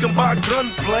thinking about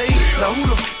gunplay. Now who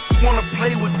the wanna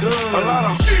play with guns? A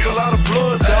lot of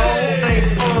blood, dog.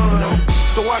 Ain't fun.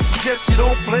 So I suggest you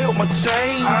don't play with my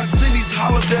chains. I send these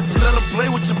hollers at you, let them play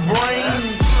with your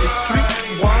brains. The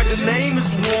streets is wide, the name is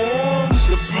warm.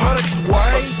 The product's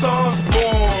white, stars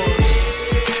born.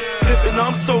 Pippin',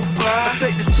 I'm so fly. I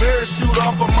take this parachute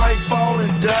off, I might fall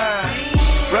and die.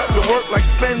 Wrap the work like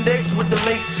spandex with the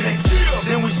latex.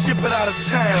 Then we ship it out of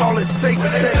town. Call it safe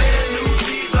sex. New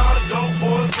cheese, all the dope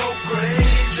boys go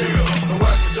crazy. And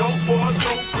watch the dope boys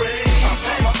go crazy. I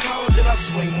pop my collar, then I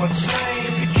swing my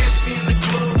chain. You catch me in the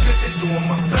club, dipping, doing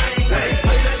my thing. They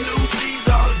play that new cheese,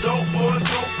 all the dope boys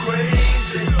go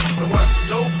crazy. And watch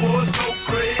the dope boys go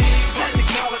crazy. Pop the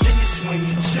collar, then you swing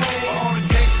your chain. All the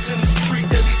gangsters in the street,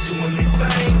 they be doing their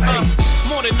thing.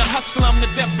 More than a hustler, I'm the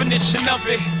definition of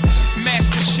it.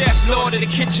 Master chef, lord of the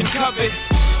kitchen cupboard.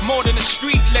 More than a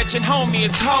street legend, homie,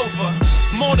 it's Hova.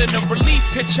 More than a relief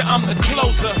pitcher, I'm the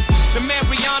closer. The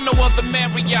Mariano or the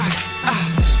Marriott.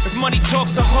 If money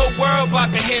talks, the whole world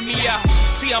about to hear me out.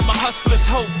 See, I'm a hustler's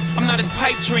hope, I'm not his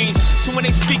pipe dreams. So when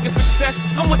they speak of success,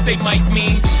 I'm what they might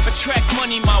mean. Attract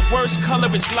money, my worst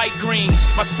color is light green.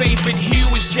 My favorite hue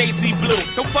is Jay-Z blue.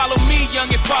 Don't follow me, young,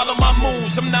 and follow my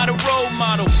moves. I'm not a role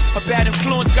model. A bad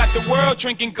influence got the world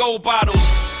drinking gold bottles.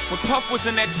 When Puff was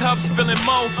in that tub spilling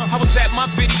mo, I was at my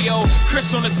video,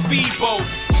 Chris on a speedboat.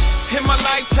 In my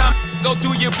lifetime, go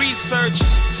do your research.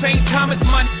 St. Thomas,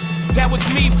 that was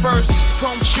me first.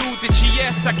 Chrome shoe, the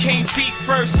GS, I came feet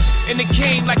first. In the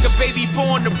game, like a baby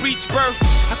born to breach birth.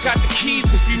 I got the keys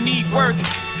if you need work.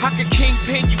 I could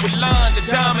kingpin you with line, the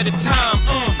dime at a time.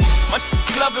 My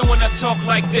love it when I talk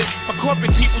like this. My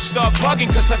corporate people start bugging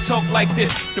cause I talk like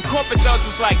this. The corporate thugs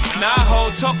is like, nah,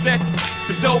 ho, talk that.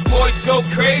 The dope boys go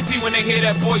crazy when they hear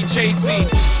that boy Jay-Z.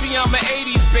 See, I'm an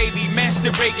 80s baby,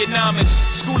 master Reaganomics.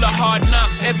 School of hard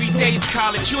knocks, every day's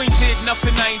college. You ain't did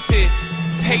nothing I ain't did.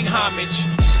 Pay homage,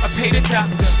 I pay the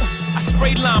doctor. I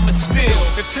spray llama still.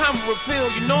 The time will reveal,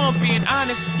 you know I'm being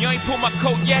honest. You ain't pulled my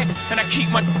coat yet, and I keep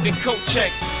my coat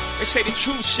check. They say the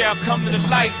truth shall come to the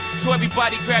light. So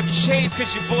everybody grab your shades,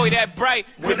 cause your boy that bright.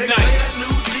 Good night. When they play that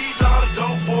new G's, all the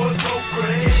dope boys go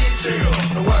crazy.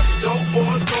 Now watch the dope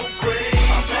boys go crazy.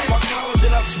 I pop my collar,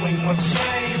 then I swing my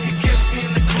chain. You kiss me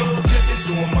in the club, just been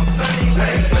doing my thing.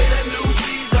 When they play that new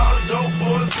G's, all the dope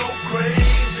boys go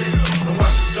crazy. Now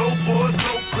watch the dope boys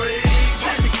go crazy.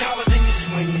 Pop the collar, then you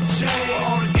swing your chain.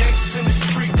 All the gangsters in the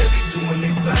street, they be doing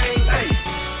their thing. Hey.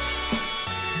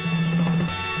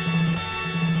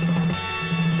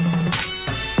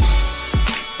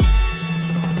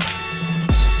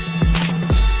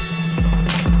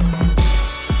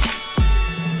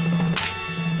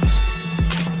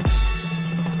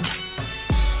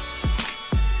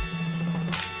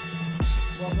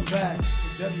 Back to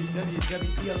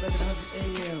WWWE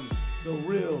 1100 AM, The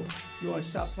Real. You're on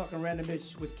Shop Talking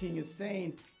Randomish with King and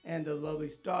Sane and the lovely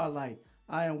Starlight.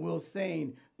 I am Will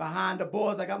Sane. Behind the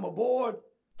boards, I got my board.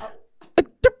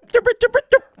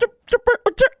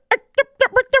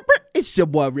 It's your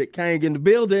boy Rick Kang in the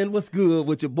building. What's good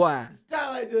with your boy?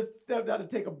 Starlight just stepped out to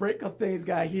take a break because things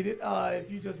got heated. If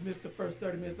you just missed the first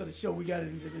 30 minutes of the show, we got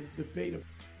into this debate.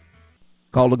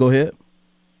 Caller, go ahead.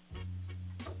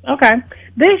 Okay.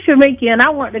 This is Shamiki, and I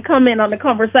want to comment on the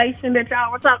conversation that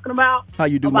y'all were talking about. How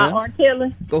you do, about man? R.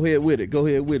 Kelly. Go ahead with it.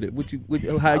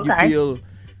 How you feel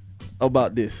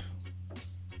about this?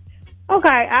 Okay,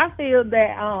 I feel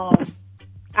that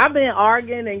I've been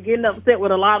arguing and getting upset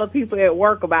with a lot of people at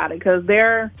work about it because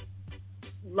they're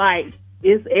like,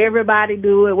 it's everybody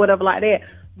do it, whatever like that.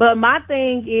 But my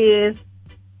thing is,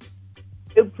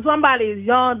 if somebody is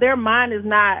young, their mind is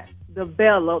not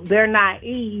developed. They're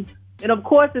naive. And, of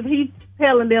course, if he's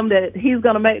telling them that he's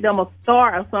going to make them a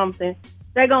star or something,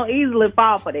 they're going to easily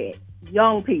fall for that,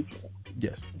 young people.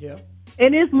 Yes. Yeah.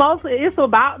 And it's about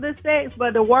the sex,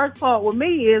 but the worst part with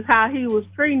me is how he was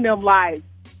treating them, like,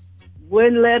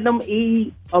 wouldn't let them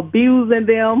eat, abusing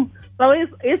them. So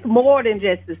it's more than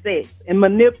just the sex, and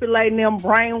manipulating them,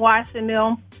 brainwashing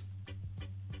them.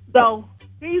 So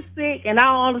he's sick, and I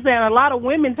don't understand. A lot of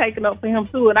women taking up for him,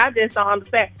 too, and I just don't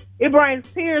understand. It brings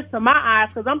tears to my eyes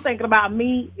because I'm thinking about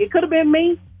me. It could have been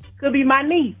me. Could be my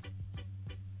niece.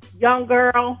 Young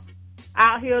girl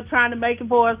out here trying to make it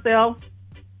for herself.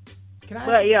 Can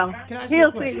I ask you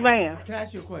a question? Sick man. Can I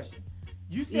ask you a question?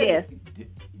 You said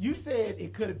you said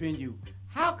it could have been you.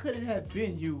 How could it have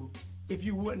been you if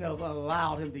you wouldn't have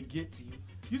allowed him to get to you?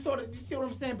 You see what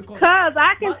I'm saying? Because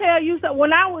I can tell you, so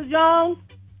when I was young,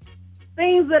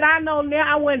 things that I know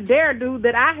now I wouldn't dare do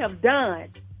that I have done.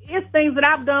 It's things that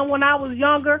I've done when I was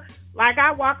younger. Like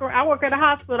I work at a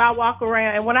hospital. I walk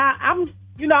around, and when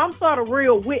I'm sort of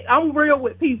real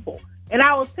with people. And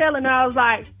I was telling her, I was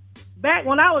like, back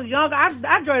when I was younger,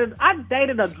 I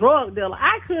dated a drug dealer.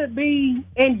 I could be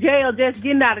in jail, just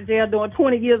getting out of jail, doing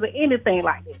 20 years of anything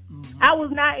like that. Mm-hmm. I was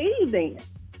naive then.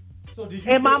 So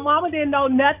my mama didn't know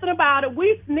nothing about it.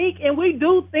 We sneak and we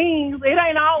do things. It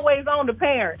ain't always on the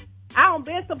parents. I done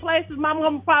been some places my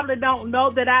mama probably don't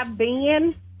know that I've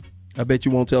been. I bet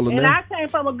you won't tell them that. And I came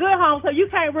from a good home, so you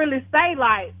can't really say,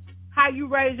 like, how you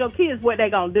raise your kids, what they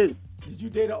gonna do. Did you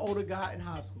date an older guy in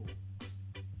high school?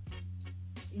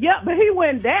 Yeah, but he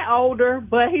wasn't that older,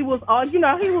 but he was,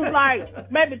 he was like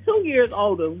maybe 2 years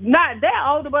older. Not that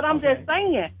older, but I'm just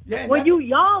saying. Yeah, when you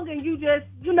young and you just,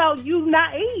 you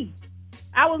naive.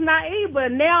 I was naive,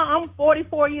 but now I'm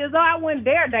 44 years old. I wouldn't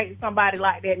dare date somebody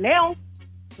like that now.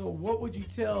 So what would you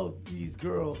tell these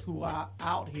girls who are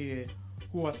out here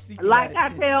who are seeking like that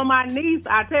attention? I tell my niece,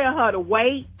 I tell her to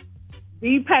wait,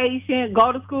 be patient,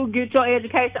 go to school, get your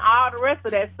education. All the rest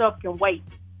of that stuff can wait.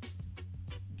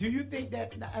 Do you think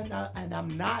that, and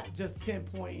I'm not just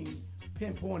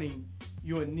pinpointing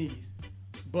your niece,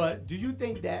 but do you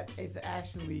think that it's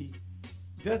actually,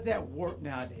 does that work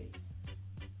nowadays?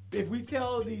 If we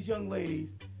tell these young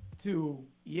ladies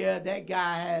that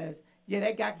guy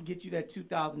can get you that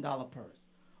 $2,000 purse,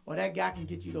 or that guy can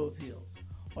get you those heels,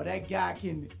 or that guy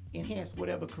can enhance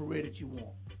whatever career that you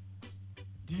want.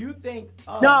 Do you think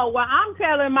No, well, I'm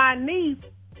telling my niece,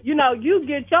 you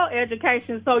get your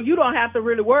education so you don't have to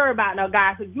really worry about no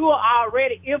guy, because you are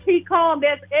already, if he come,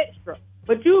 that's extra.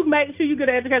 But you make sure you get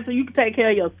an education so you can take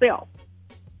care of yourself.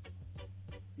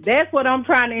 That's what I'm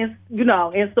trying to,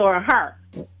 install in her.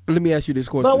 Let me ask you this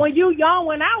question. But when you young,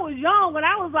 when I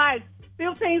was like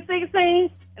 15, 16,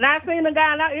 and I seen a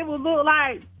guy, and it would look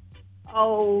like,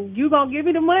 oh, you gonna give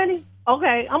me the money?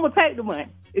 Okay, I'm gonna take the money.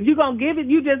 If you gonna give it,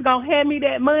 you just gonna hand me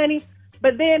that money.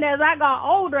 But then as I got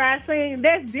older, I seen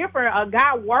that's different. A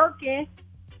guy working,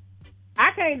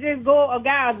 I can't just go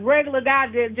a regular guy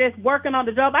just working on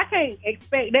the job. I can't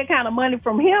expect that kind of money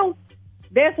from him.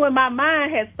 That's when my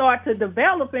mind has started to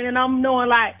develop, and I'm knowing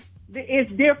like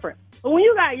it's different. But when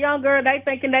you got young girls, they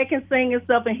thinking they can sing and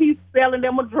stuff, and he's selling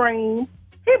them a dream.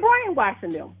 He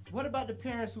brainwashing them. What about the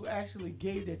parents who actually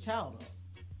gave their child up?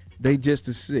 They just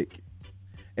as sick.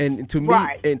 And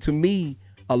to me,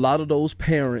 a lot of those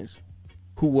parents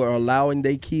who were allowing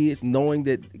their kids, knowing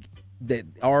that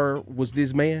R was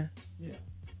this man,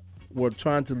 were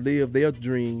trying to live their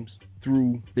dreams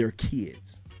through their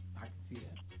kids. I can see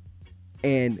that.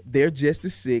 And they're just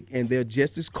as sick and they're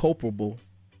just as culpable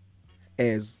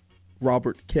as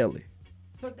Robert Kelly.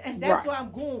 So, and that's why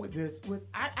I'm going with this.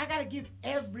 I gotta give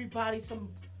everybody some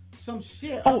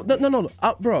shit. Oh no,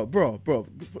 bro.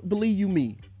 Believe you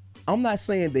me, I'm not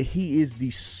saying that he is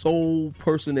the sole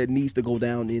person that needs to go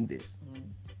down in this.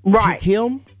 Right.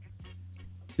 Him,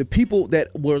 the people that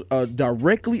were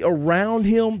directly around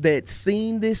him that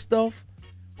seen this stuff,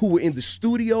 who were in the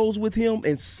studios with him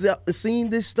and seen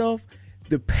this stuff,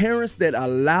 the parents that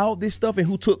allowed this stuff and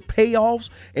who took payoffs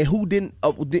and who didn't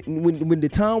when the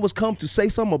time was come to say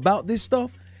something about this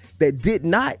stuff that did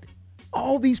not,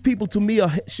 all these people to me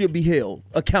should be held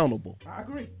accountable. I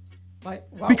agree. Like,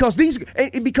 because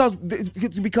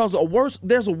there's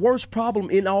a worse problem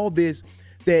in all this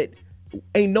that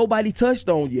ain't nobody touched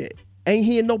on yet. Ain't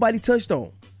hearing nobody touched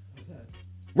on. What's that?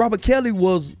 Robert Kelly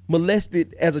was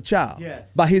molested as a child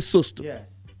by his sister.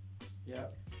 Yes. Yeah.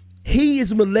 He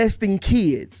is molesting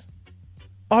kids.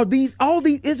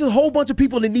 It's a whole bunch of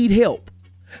people that need help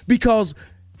because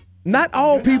not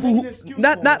all people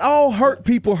not all hurt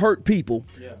people,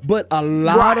 but a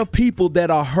lot of people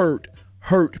that are hurt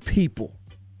people.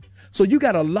 So you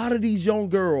got a lot of these young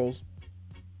girls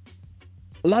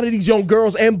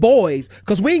and boys,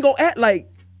 because we ain't gonna act like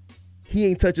he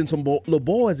ain't touching some little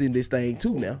boys in this thing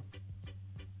too now.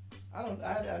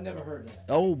 I never heard that.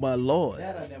 Oh my Lord.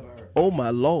 That I never heard. Oh my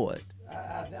Lord.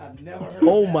 I never heard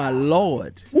Oh that. my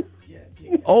Lord.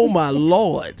 Oh my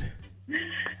Lord.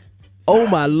 Oh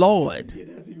my Lord.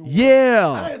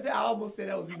 Yeah. I almost said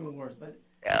that was even worse, but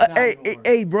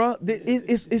hey, bro,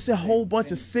 it's a whole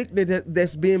bunch of sickness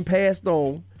that's being passed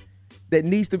on that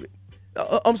needs to be.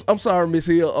 I'm sorry, Miss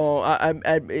Hill.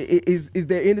 Is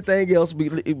there anything else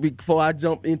before I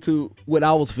jump into what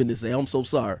I was finna say? I'm so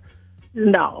sorry.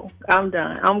 No, I'm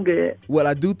done. I'm good. Well,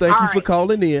 I do thank you for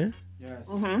calling in. Yes.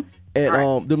 Mm-hmm.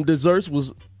 And them desserts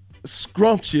was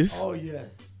scrumptious. Oh yeah.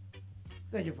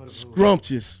 Thank you for the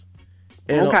scrumptious.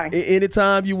 And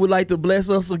anytime you would like to bless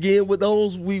us again with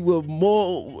those, we will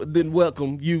more than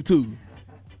welcome you too.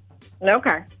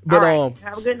 Okay. But all right.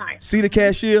 Have a good night. See the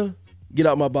cashier. Get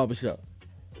out my barbershop.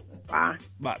 Bye.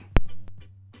 Bye.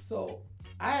 So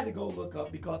I had to go look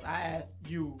up because I asked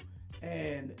you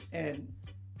and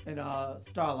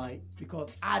Starlight because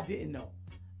I didn't know.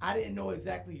 I didn't know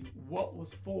exactly what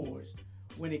was forged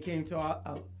when it came to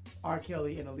R.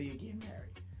 Kelly and Aaliyah getting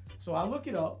married. So I look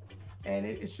it up, and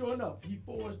it's sure enough, he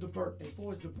forged the birthday.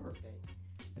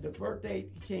 And the birthday,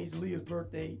 he changed Aaliyah's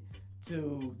birthday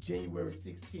to January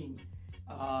 16,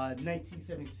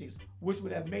 1976, which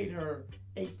would have made her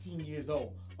 18 years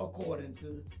old, according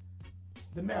to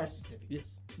the marriage certificate.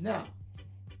 Yes. Now,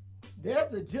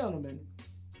 there's a gentleman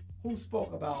who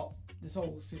spoke about this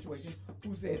whole situation,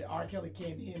 who said R. Kelly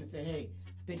came to him and said, hey,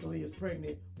 I think Aaliyah's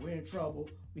pregnant, we're in trouble,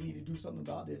 we need to do something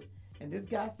about this. And this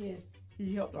guy says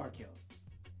he helped R. Kelly.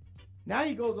 Now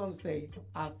he goes on to say,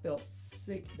 I felt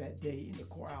sick that day in the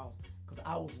courthouse because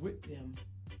I was with them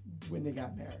when they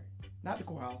got married. Not the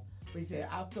courthouse, but he said,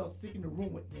 I felt sick in the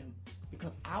room with them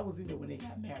because I was in there when they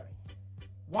got married.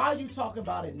 Why are you talking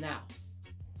about it now?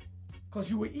 Because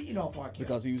you were eating off R. Kelly.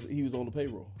 Because he was on the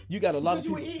payroll. You got a lot of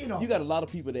people. You got a lot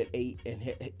of people that ate and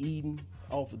had eaten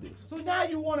off of this. So now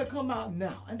you want to come out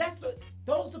now, and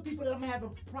those are the people that I'm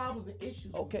having problems and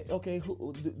issues. Okay.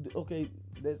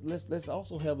 Let's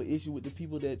also have an issue with the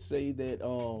people that say that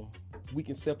we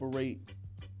can separate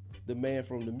the man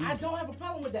from the music. I don't have a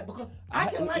problem with that because I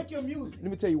can like your music.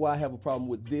 Let me tell you why I have a problem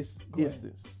with this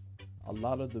instance. A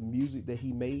lot of the music that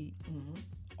he made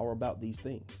are about these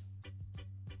things.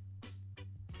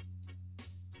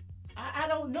 I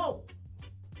don't know.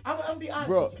 I'm gonna be honest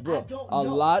with you. Bro, I don't a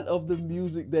know. lot of the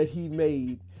music that he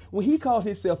made, when he called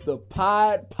himself the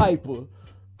Pied Piper.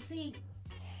 See,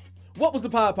 what was the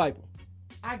Pied Piper?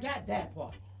 I got that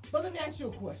part. But let me ask you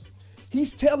a question.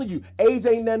 He's telling you, age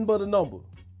ain't nothing but a number.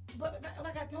 But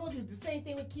like I told you, the same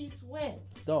thing with Keith Sweat.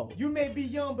 Dog. You may be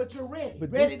young, but you're ready.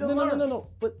 But ready to learn. No.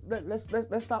 But let's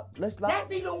stop.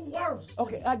 That's even worse.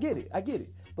 Okay, I get it.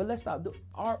 But let's stop.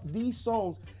 These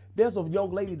songs. There's a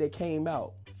young lady that came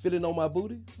out feeling on my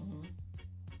booty.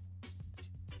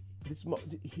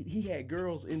 He had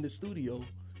girls in the studio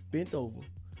bent over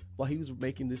while he was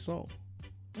making this song.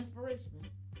 Inspiration,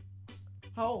 man.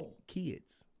 How old?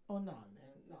 Kids. Oh no,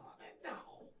 man, no.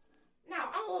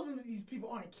 All of these people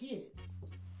aren't kids.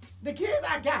 The kids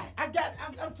I got. I'm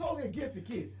totally against the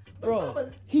kids. But bro,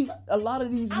 a lot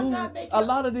of these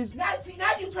movies, Now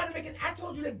you trying to make it. I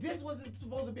told you that this wasn't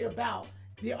supposed to be about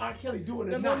the R. Kelly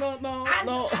doing it. No.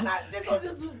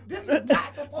 This is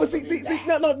not supposed to be see,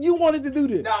 no, you wanted to do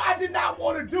this. No, I did not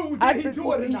want to do it. Did he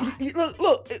do it or not?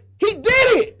 Look, he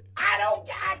did it.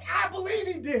 I believe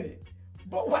he did it.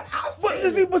 But what I'm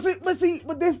saying.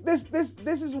 But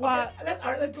this is why. Okay,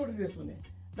 all right, let's go to this one then.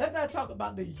 Let's not talk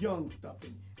about the young stuff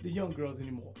and the young girls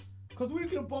anymore. Because we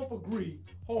can both agree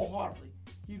wholeheartedly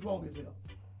he's wrong as hell.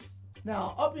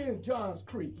 Now, up here in Johns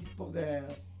Creek, he's supposed to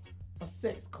have a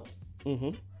sex cult.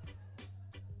 Mm-hmm.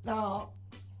 Now,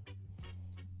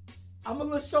 I'm a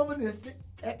little chauvinistic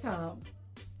at times,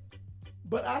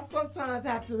 but I sometimes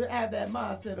have to have that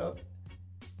mindset of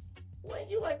when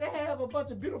you like to have a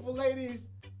bunch of beautiful ladies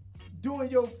doing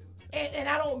your, and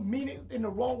I don't mean it in the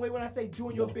wrong way when I say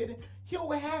doing your bidding. Hugh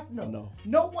Hefner.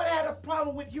 No one had a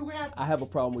problem with Hugh Hefner. I have a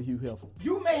problem with Hugh Hefner.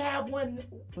 You may have one.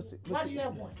 Why do you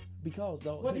have one? Because,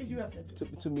 dog, what did you have to do?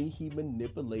 To me, he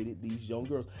manipulated these young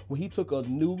girls. When he took a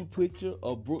nude picture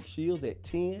of Brooke Shields at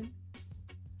 10,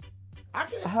 I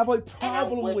have a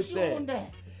problem with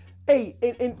that. Hey,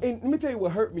 and let me tell you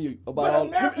what hurt me about all.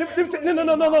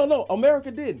 No.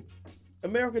 America didn't.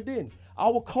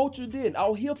 Our culture didn't.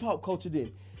 Our hip hop culture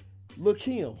didn't. Lil'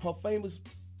 Kim, her famous.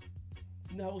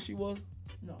 You know how old she was?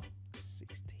 No.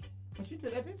 16. When she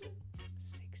took that picture?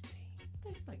 16. I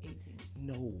think she's like 18.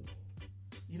 No.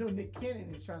 You know, Nick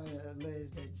Cannon is trying to allege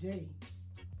that Jay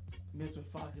messed with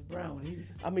Foxy Brown when he was.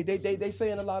 I mean, they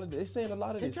saying a lot of this. They're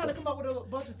trying to come up with a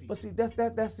bunch of people. But see,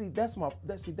 that's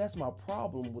my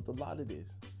problem with a lot of this,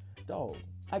 dog.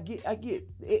 I get,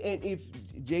 and if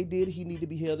Jay did it, he need to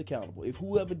be held accountable. If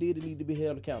whoever did it, need to be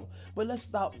held accountable. But let's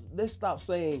stop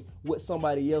saying what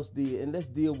somebody else did, and let's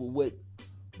deal with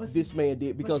what this man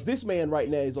did, because this man right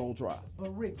now is on trial.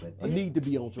 But Rick, need to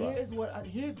be on trial.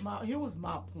 Here was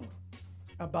my point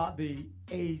about the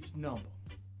age number,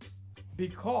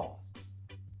 because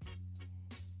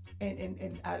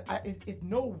it's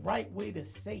no right way to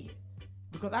say it,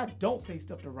 because I don't say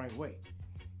stuff the right way.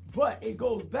 But it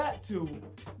goes back to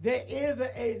there is an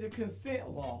age of consent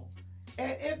law.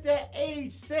 And if that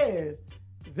age says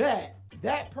that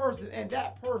that person and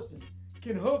that person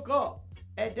can hook up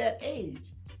at that age,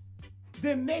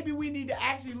 then maybe we need to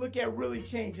actually look at really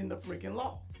changing the freaking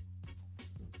law.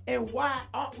 And why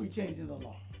aren't we changing the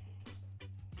law?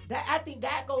 I think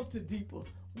that goes to deeper.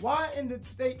 Why in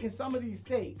some of these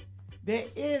states there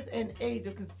is an age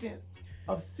of consent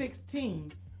of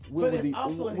 16? But it's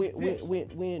also an exemption.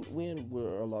 When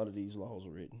were a lot of these laws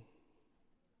written?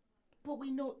 But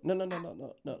we know. No.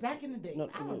 Back in the day. No.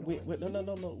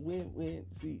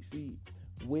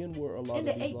 When were a lot of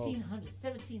these laws? In the 1800s,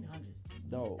 1700s.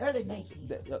 No. Early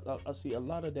 1900s. I see a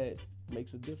lot of that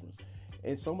makes a difference.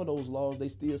 And some of those laws, they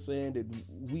still saying that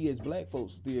we as black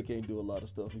folks still can't do a lot of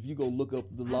stuff. If you go look up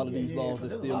a lot of these laws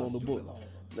that's still on the books.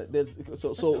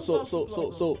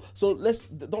 So let's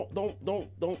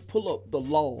don't pull up the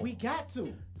law. We got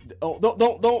to.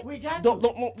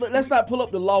 Let's not pull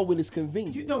up the law when it's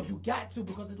convenient. You got to,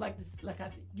 because it's like this. Like I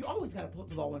said, you always got to pull up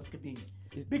the law when it's convenient.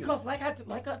 Because like I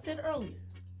said earlier,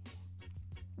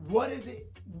 what is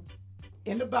it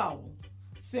in the Bible?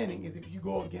 Sinning is if you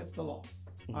go against the law.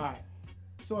 Mm-hmm. All right.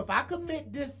 So if I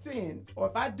commit this sin, or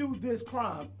if I do this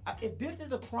crime, if this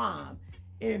is a crime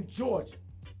in Georgia,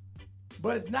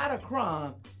 but it's not a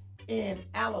crime in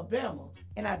Alabama,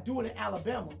 and I do it in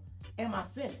Alabama, am I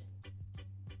sinning?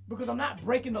 Because I'm not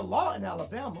breaking the law in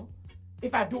Alabama.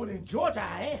 If I do it in Georgia,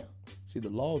 I am. See, the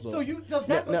laws are. So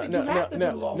that's what you have to do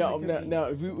the law. Now, I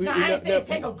ain't saying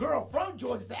take a girl from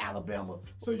Georgia to Alabama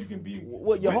so you can be.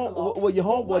 Well, your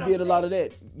homeboy did a lot of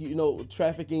that,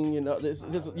 trafficking and this.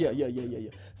 Yeah.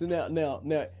 So now,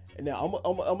 I'm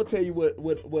gonna tell you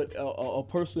what a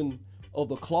person of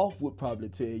the cloth would probably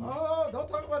tell you. Oh, don't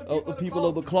talk about the people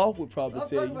of the cloth would probably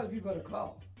tell you. Don't talk about the people of the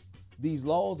cloth. These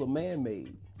laws are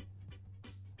man-made.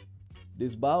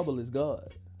 This Bible is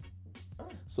God.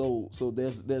 So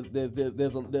there's some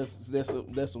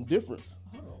difference.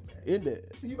 Hold on, man. In there.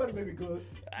 See, you better make me good.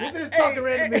 This is Talking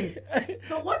Random Ish.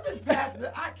 So what's this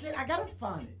pastor? I gotta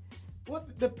find it.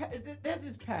 There's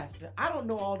this pastor. I don't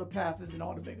know all the pastors in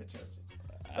all the mega churches.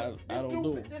 I don't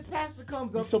know. This pastor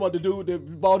comes You up. talking about the dude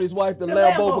that bought his wife the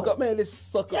Lambo? Lambo. Man, this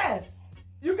sucker. Yes.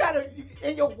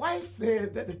 And your wife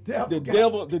says that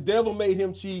the devil made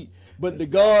him cheat, but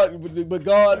God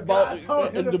bought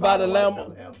him to buy the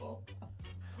Lambo.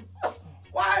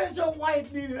 Why is your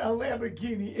wife needing a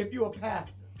Lamborghini if you're a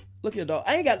pastor? Look here, dog.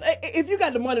 If you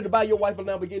got the money to buy your wife a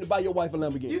Lamborghini, buy your wife a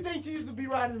Lamborghini. You think Jesus would be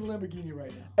riding in a Lamborghini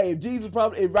right now? Hey,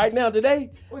 right now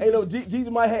today, Jesus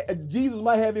might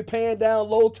have it panned down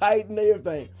low, tight, and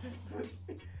everything.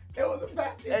 It was a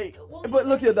pastor. Hey, but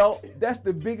look here, dog. That's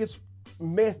the biggest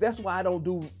mess. That's why I don't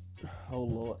do. Oh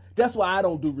Lord. That's why I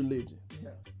don't do religion. Yeah.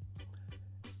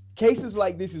 Cases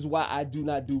like this is why I do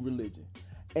not do religion.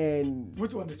 And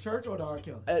which one, the church or the R.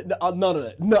 Kelly? None of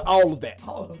that. No, all of that.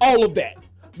 All of that.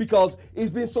 Because it's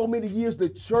been so many years,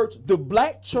 the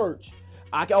black church,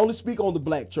 I can only speak on the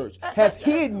black church, has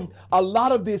hidden a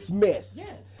lot of this mess. Yes.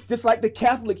 Just like the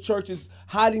Catholic Church is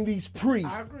hiding these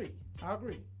priests. I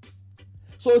agree.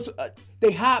 So it's,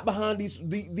 they hide behind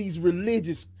these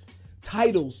religious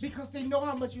titles. Because they know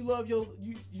how much you love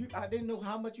they know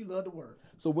how much you love the word.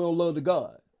 So we don't love the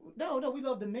God. No, we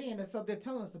love the man that's up there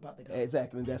telling us about the God.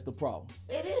 Exactly, and that's the problem.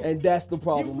 It is. And that's the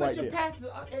problem right there.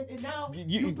 And now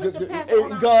you put your pastor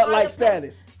on a God-like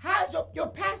status. How's your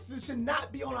pastor should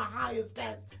not be on a higher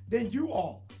status than you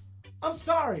are. I'm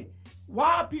sorry.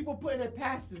 Why are people putting their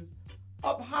pastors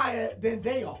up higher than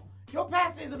they are? Your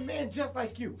pastor is a man just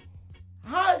like you.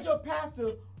 How is your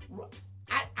pastor?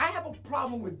 I have a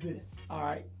problem with this. All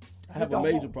right. I have a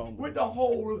major problem with the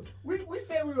whole. We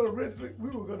said we were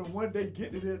going to one day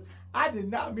get to this. I did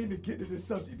not mean to get to this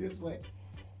subject this way.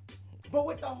 But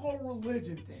with the whole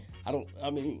religion thing.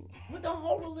 With the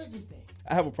whole religion thing.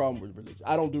 I have a problem with religion.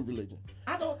 I don't do religion.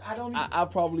 I don't I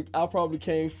probably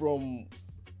came from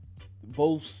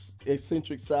both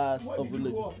eccentric sides of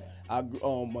religion.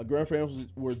 My grandparents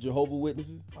were Jehovah's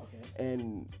Witnesses. Okay.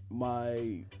 And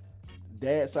my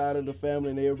dad's side of the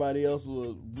family and everybody else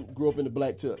grew up in the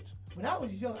black church. When I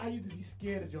was young, I used to be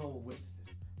scared of Jehovah's Witnesses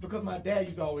because my dad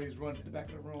used to always run to the back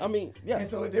of the room. Yeah. And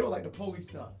so they were like the police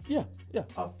to us. Yeah.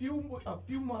 A few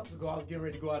months ago, I was getting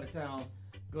ready to go out of town,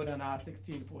 go down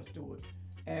I-16 for Stewart,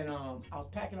 and I was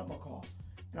packing up my car,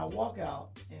 and I walk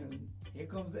out, and here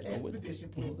comes the expedition,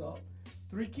 pulls up.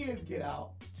 3 kids get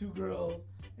out, 2 girls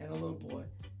and a little boy.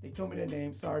 They told me their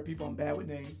names. Sorry, people, I'm bad with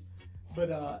names. But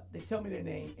they tell me their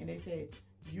name, and they said,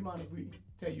 do you mind if we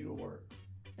tell you the word?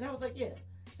 And I was like, yeah.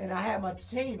 And I had my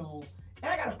chain on,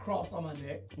 and I got a cross on my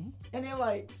neck. Mm-hmm. And they're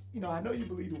like, I know you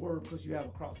believe the word because you have a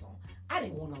cross on. I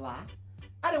didn't want to lie.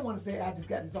 I didn't want to say I just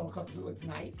got this on because it looks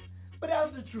nice. But that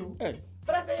was the truth. Hey.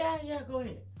 But I said, yeah, go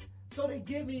ahead. So they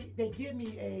give me a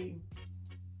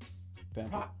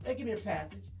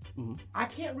passage. Mm-hmm. I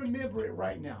can't remember it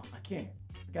right now. I can't.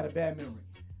 I got a bad memory.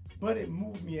 But it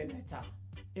moved me at that time.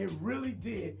 It really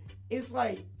did. It's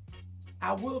like,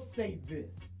 I will say this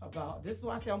is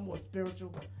why I say I'm more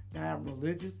spiritual than I am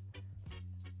religious.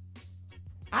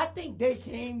 I think they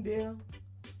came there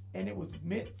and it was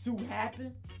meant to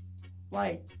happen.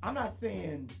 Like, I'm not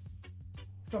saying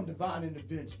some divine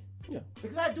intervention. Yeah.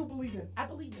 Because I believe in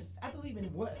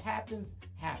what happens.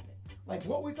 Like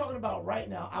what we're talking about right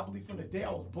now, I believe from the day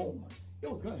I was born,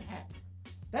 it was gonna happen.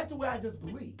 That's the way I just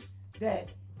believe. That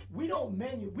we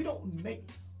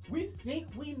think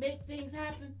we make things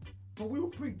happen, but we were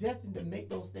predestined to make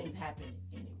those things happen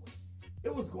anyway.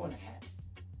 It was going to happen.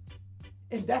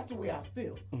 And that's the way I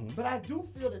feel. Mm-hmm. But I do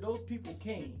feel that those people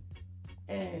came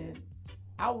and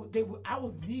I was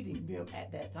needing them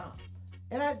at that time.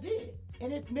 And I did.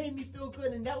 And it made me feel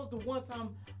good. And that was the one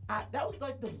time I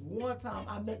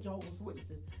met Jehovah's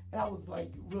Witnesses. And I was like,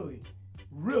 really,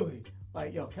 really,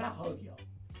 like, yo, can I hug y'all?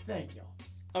 Thank y'all.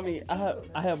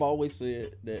 I have always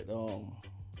said that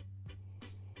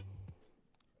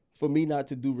for me not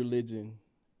to do religion,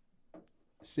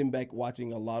 sitting back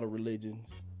watching a lot of religions,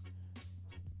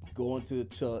 going to the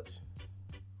church,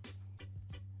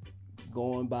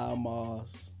 going by a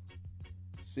mosque,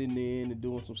 sitting in and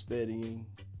doing some studying.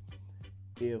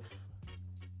 If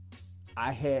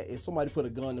somebody put a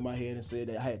gun to my head and said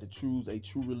that I had to choose a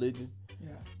true religion,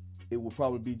 it would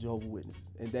probably be Jehovah's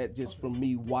Witnesses. And that just from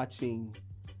me watching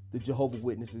the Jehovah's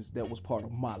Witnesses, that was part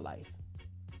of my life.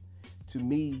 To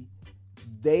me,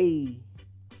 they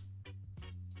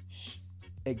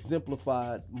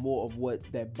exemplified more of what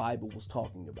that Bible was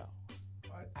talking about.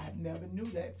 I never knew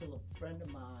that till a friend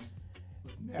of mine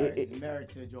was married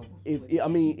to a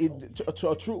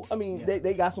Jehovah's Witness.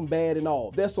 They got some bad and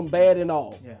all. There's some bad and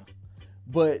all. Yeah.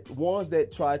 But ones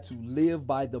that try to live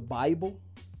by the Bible,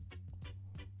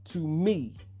 to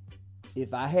me,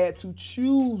 if I had to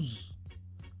choose,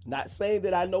 not saying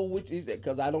that I know which is it,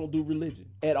 because I don't do religion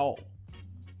at all,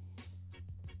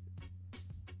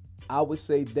 I would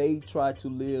say they try to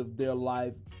live their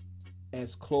life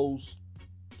as close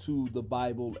to the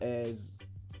Bible as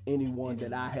anyone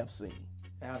that I have seen.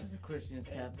 Out of the Christians,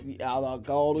 Catholics. Out of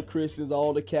all the Christians,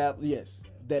 all the Catholics, yes,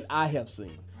 that I have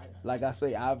seen. Like I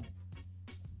say, I've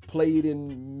played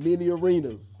in many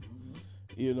arenas.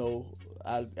 You know,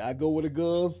 I go where the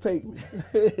guns take me.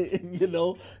 You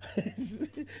know.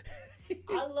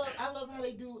 I love how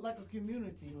they do like a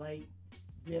community, like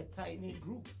they're a tight-knit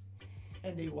group,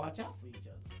 and they watch out for each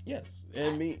other. Yes,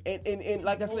 and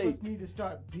like I say, us need to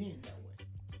start being that way.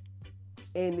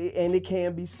 And it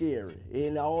can be scary,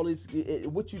 and all this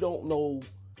what you don't know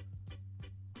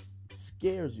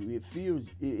scares you. It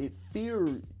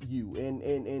fears you,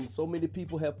 and so many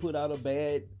people have put out a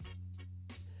bad,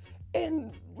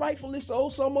 and rightfully so.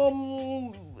 Some of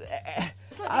them,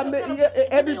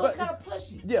 everybody kind of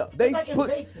pushy. Yeah, they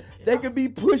could be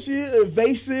pushy,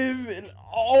 evasive, and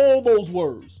all those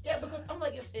words. Yeah, because I'm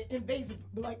like invasive,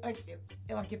 like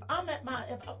if I'm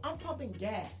if I'm pumping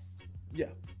gas. Yeah.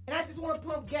 And I just want to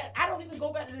pump gas. I don't even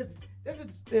go back to this.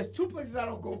 There's two places I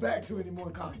don't go back to anymore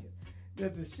in Conyers.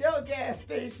 There's the Shell gas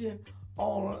station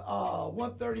on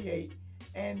 138,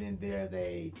 and then there's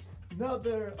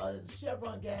another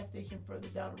Chevron gas station further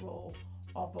down the road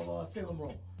off of Salem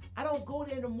Road. I don't go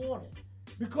there in the morning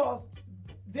because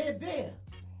they're there.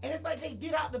 And it's like they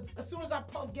get out, as soon as I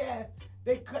pump gas,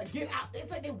 they get out. It's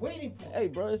like they're waiting for me. Hey,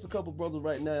 bro, it's a couple brothers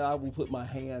right now I will put my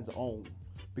hands on.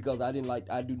 Because I do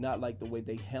not like the way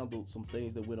they handled some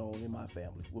things that went on in my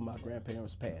family when my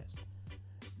grandparents passed.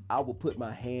 I will put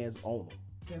my hands on them.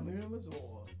 Family members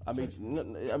or? I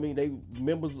mean they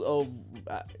members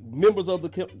of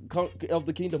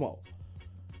the Kingdom Hall,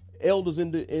 elders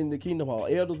in the Kingdom Hall,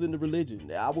 elders in the religion.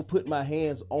 I will put my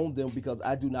hands on them because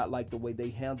I do not like the way they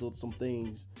handled some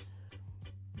things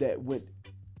that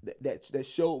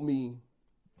showed me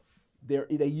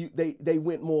they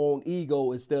went more on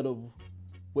ego instead of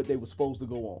what they were supposed to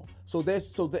go on. So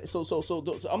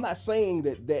I'm not saying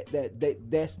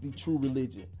that's the true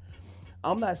religion.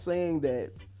 I'm not saying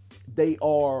that they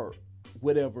are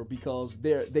whatever because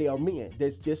they are men.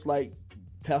 That's just like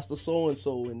Pastor so and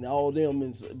so and all them,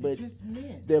 but just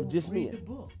men. They're just read men. The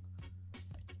book.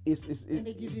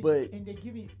 And they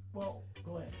give you. Well,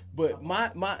 go ahead. But my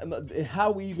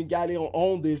how we even got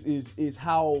on this is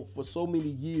how for so many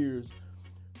years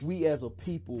we as a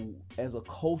people, as a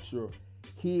culture,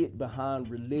 hid behind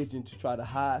religion to try to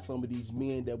hide some of these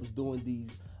men that was doing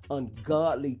these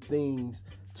ungodly things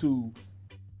to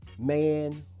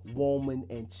man, woman,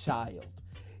 and child.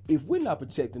 If we're not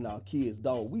protecting our kids,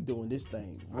 dog, we doing this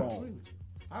thing wrong.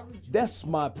 I agree with you. That's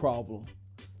my problem.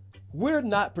 We're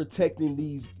not protecting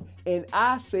these. And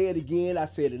I say it again, I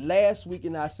said it last week,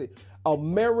 and I said,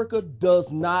 America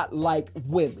does not like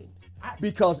women.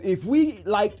 Because if we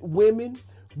liked women,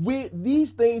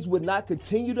 these things would not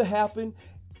continue to happen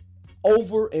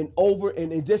over and over,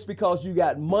 and just because you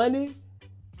got money,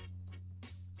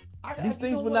 these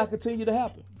things would not continue to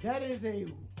happen. That is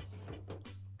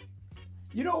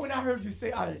you know, when I heard you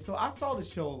say, all right, so I saw the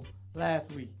show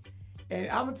last week, and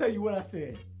I'm going to tell you what I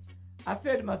said. I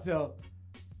said to myself,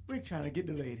 Rick trying to get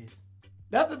the ladies.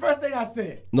 That's the first thing I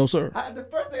said. No, sir. The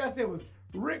first thing I said was,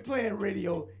 Rick playing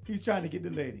radio, he's trying to get the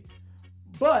ladies.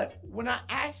 But when I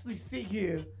actually sit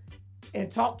here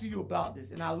and talk to you about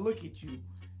this, and I look at you,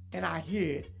 and I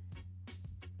hear it,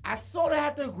 I sort of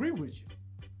have to agree with you.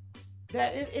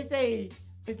 That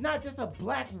it's not just a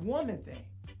black woman thing.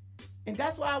 And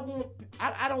that's why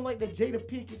I don't like that Jada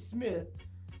Pinkett Smith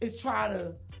is trying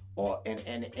to,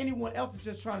 and anyone else is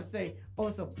just trying to say, oh,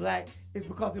 it's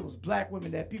because it was black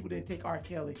women that people didn't take R.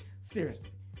 Kelly seriously.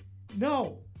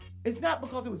 No, it's not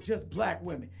because it was just black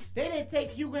women. They didn't take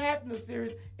Hugh Hefner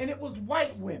serious, and it was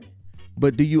white women.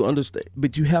 But do you understand?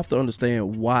 But you have to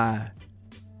understand why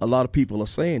a lot of people are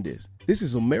saying this. This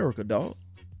is America, dog.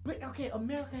 But okay,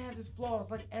 America has its flaws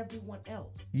like everyone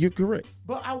else. You're correct.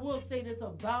 But I will say this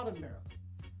about America,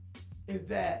 is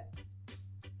that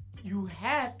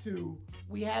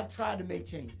we have tried to make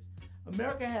changes.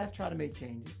 America has tried to make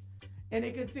changes, and they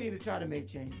continue to try to make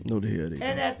changes. No, the hell they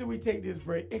And after we take this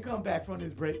break and come back from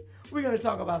this break, we're going to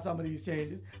talk about some of these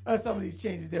changes,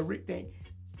 that Rick think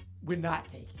we're not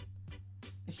taking.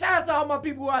 And shout out to all my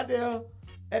people out there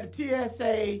at the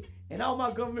TSA and all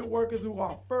my government workers who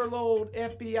are furloughed,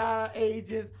 FBI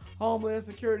agents, Homeland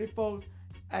Security folks.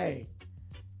 Hey,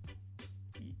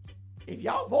 if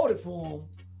y'all voted for them,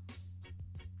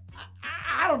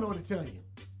 I don't know what to tell you.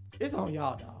 It's on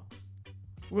y'all, dog.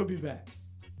 We'll be back.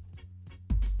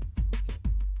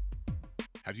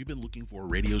 Have you been looking for a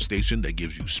radio station that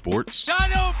gives you sports? I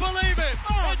don't believe it!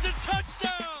 It's a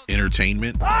touchdown!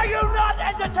 Entertainment? Are you not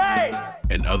entertained?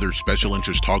 And other special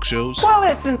interest talk shows? Well,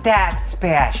 isn't that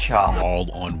special? All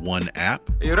on one app?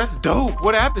 Yo, that's dope.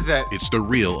 What app is that? It's the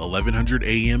real 1100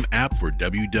 AM app for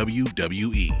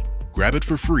WWE. Grab it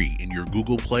for free in your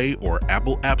Google Play or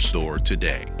Apple App Store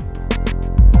today.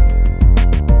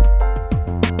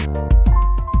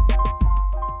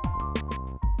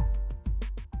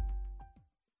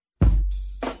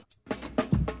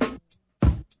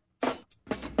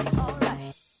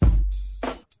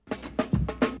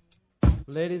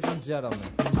 Ladies and gentlemen,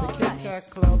 the Kit Kat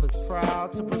Club is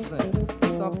proud to present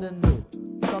something new,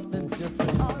 something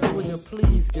different. So would you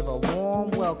please give a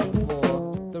warm welcome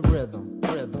for the rhythm.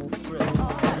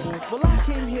 Well, I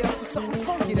came here for something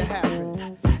funky to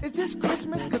happen. Is this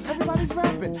Christmas? Cause everybody's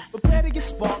rapping. Prepare to get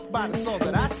sparked by the song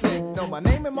that I sing. No, my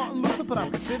name ain't Martin Luther, but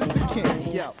I'm considered the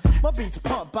king. Yo, my beats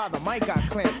pumped by the mic I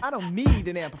clamp. I don't need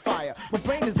an amplifier. My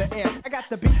brain is the amp. I got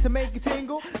the beat to make it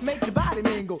tingle, makes your body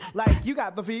mingle. Like you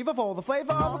got the fever for the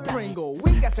flavor of a Pringle.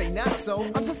 Weak, I say not so.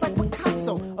 I'm just like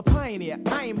Picasso, a pioneer.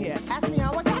 I am here. Ask me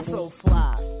how I got so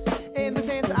fly. And this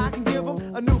answer I can give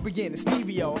them a new beginning,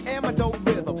 Stevie-O, and my dope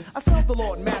rhythm. I serve the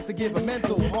Lord Math to give a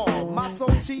mental harm. My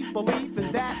sole chief belief is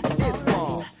that of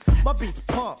Islam. My beats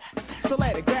pump, so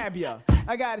let it grab ya.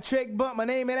 I got a trick, but my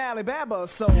name ain't Alibaba.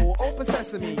 So open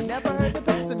sesame, never heard the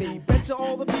best of me. Betcha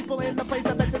all the people in the place,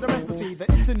 I bet that the rest will see that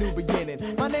it's a new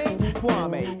beginning. My name,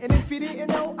 Kwame, and if you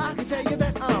didn't know, I can tell you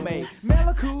that I'm a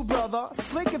Meliku brother,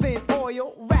 slicker than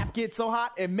oil. Rap gets so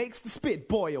hot, it makes the spit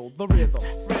boil. The rhythm.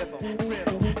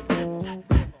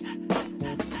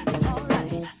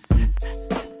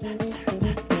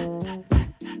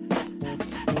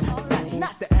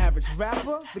 Not the average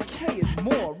rapper, the K is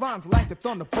more. Rhymes like the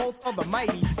thunderbolts of the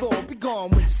mighty Thor. Be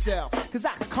gone with yourself, cause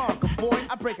I can conquer, boy.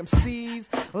 I break them C's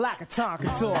like a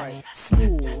Tonka toy.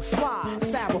 Smooth, suave,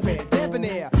 savoir-faire,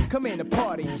 debonair. Come in the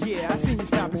party, yeah. I seen you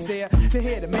stop and stare to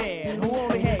hear the man who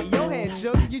only had your head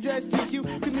shook. You dress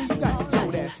GQ, to me you got the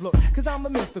Joe Dash look. Cause I'm a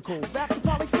mystical, rap's a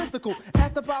polyphysical.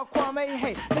 Asked about Kwame,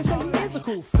 hey, they say he is a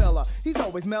cool fella. He's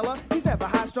always mellow, he's never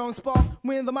high strong spark.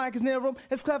 When the mic is near him,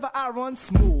 it's clever, I run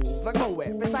smooth like Moet.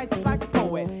 Recite just like a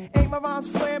poet. Ain't my rhymes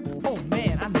flam? Oh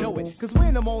man, I know it. Cause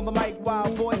when I'm on the mic,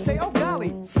 wild boys say, oh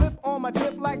golly. Slip on my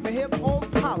tip like the hip on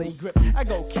poly grip. I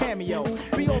go cameo,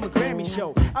 be on the Grammy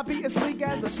show. I be as sleek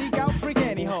as a chic out freak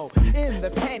anyhow. In the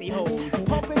pantyhose,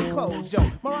 pumping clothes, yo.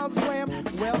 My rhymes flam?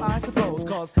 Well, I suppose.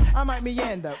 Cause I might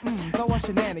meander, throw a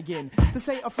shenanigan. To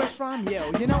say a fresh rhyme,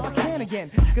 yo, you know I can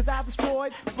again. Cause I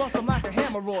destroyed, bust 'em like a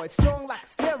hemorrhoid. Strong like a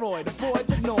steroid, avoid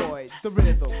the noise. The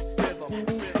rhythm.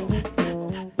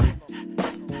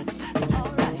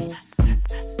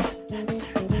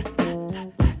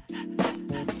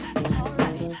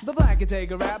 The black can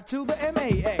take a rap to the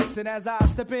MAX. And as I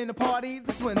step in the party,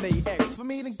 that's when they X. For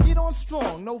me to get on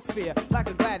strong, no fear, like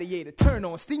a gladiator. Turn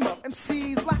on, steam up,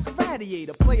 MCs like a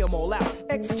radiator. Play 'em all out,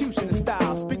 execution and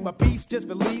style. Speak my piece, just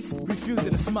release,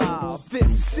 refusing to smile. This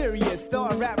is serious, though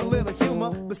I rap a little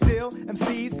humor. But still,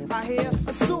 MCs, I hear,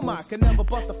 assume I can never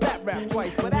bust a fat rap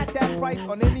twice. But at that price,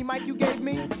 on any mic you gave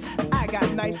me, I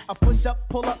got nice. I push up,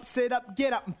 pull up, sit up,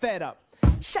 get up, and fed up.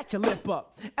 Shut your lip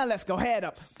up, and let's go head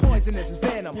up. Poisonous is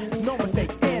venom, no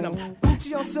mistakes in them.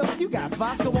 Gucci on silk, you got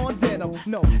Vasco on denim.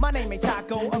 No, my name ain't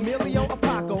Taco, Emilio or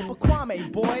Paco, but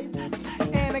Kwame, boy.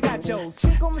 And I got your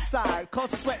chick on the side, cause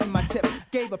sweating my tip.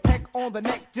 Gave a peck on the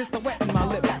neck, just to wetting my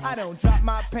lip. I don't drop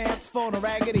my pants for the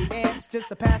raggedy ants, just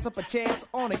to pass up a chance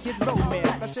on a kid's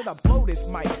romance. I should have blow this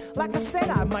mic, like I said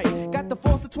I might. Got the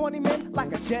force of 20 men,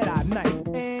 like a Jedi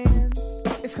Knight. And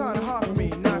it's kinda hard for me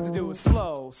not to do it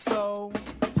slow, so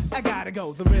I gotta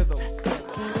go, the rhythm.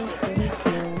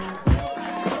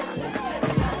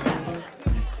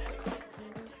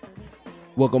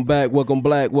 Welcome back, welcome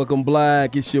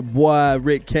black. It's your boy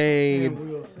Rick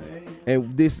Kane.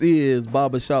 And this is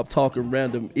Barbershop Talking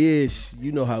Random-ish.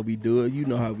 You know how we do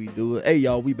it. Hey,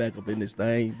 y'all, we back up in this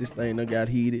thing. This thing done got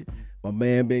heated. My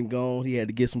man been gone. He had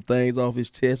to get some things off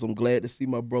his chest. I'm glad to see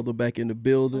my brother back in the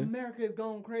building. America is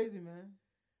going crazy, man.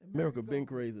 America been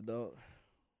crazy, dog.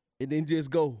 It didn't just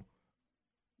go.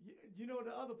 You know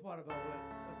the other part about what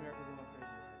America going crazy,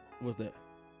 right? What's that?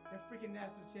 That freaking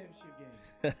national championship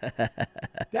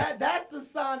game. That's the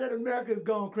sign that America is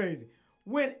going crazy.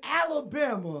 When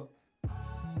Alabama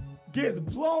gets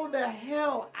blown the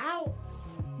hell out,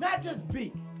 not just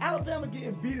beat. Alabama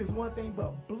getting beat is one thing,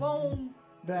 but blown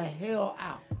the hell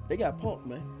out. They got punked,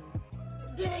 man.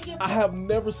 I have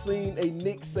never seen a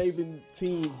Nick Saban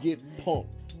team get punked.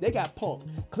 They got punked.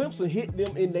 Clemson hit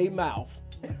them in their mouth.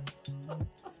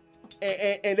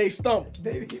 And they stumbled.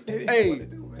 They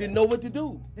didn't know what to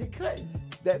do. They couldn't.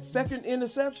 That second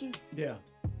interception. Yeah.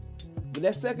 When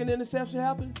that second interception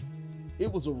happened,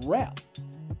 it was a wrap.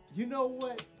 You know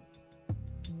what?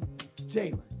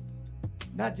 Jalen.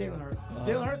 Not Jalen Hurts. Because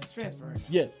Jalen Hurts is transferring.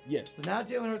 Yes. So now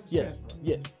Jalen Hurts is transferring.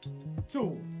 Yes.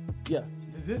 Tua. Yeah.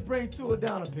 Does this bring Tua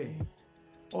down a peg?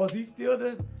 Or is he still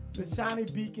the shiny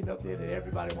beacon up there that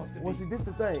everybody wants to be? Well, see, this is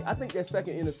the thing. I think that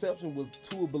second interception was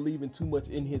Tua believing too much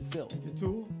in himself. Into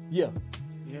Tua? Yeah.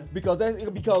 Yeah. Because I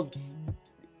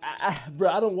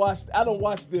don't watch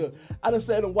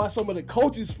some of the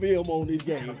coaches' film on this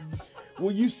game.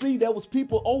 When you see that was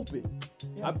people open.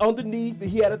 Yeah. Underneath,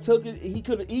 he had took it. He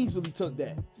could have easily took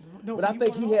that. No, but I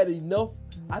think he had enough.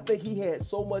 I think he had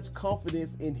so much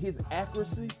confidence in his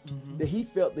accuracy that he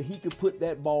felt that he could put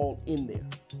that ball in there.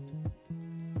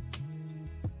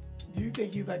 Do you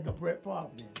think he's like a Brett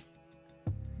Favre then?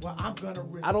 Well, I'm gonna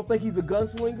risk. I don't think he's a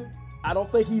gunslinger. I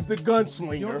don't think he's the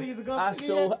gunslinger. You don't think he's a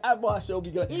gunslinger? I show be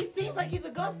good. He seems like he's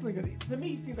a gunslinger. To me,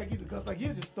 he seems like he's a gunslinger. Like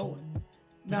he'll just throw it.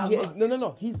 Now,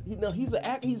 no. He's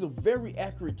a very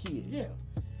accurate kid. Yeah.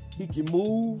 He can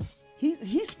move.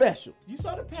 He's special. You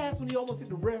saw the pass when he almost hit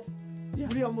the ref. Yeah.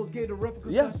 When he almost gave the ref a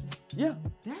concussion. Yeah.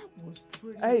 That was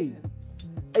pretty. Hey,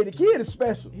 the kid is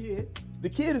special. He is. The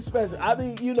kid is special. I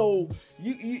mean,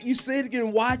 you sit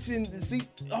and watch and see.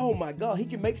 Oh my God, he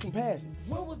can make some passes.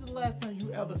 When was the last time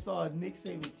you ever saw a Nick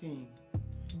Saban team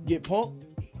get punked?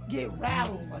 Get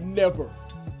rattled like never.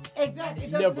 Exactly.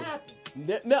 It doesn't happen.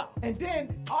 No. And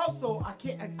then also,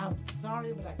 I'm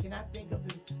sorry, but I cannot think of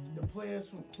the players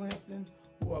from Clemson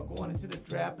who are going into the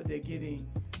draft, but they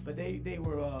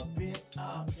were bent.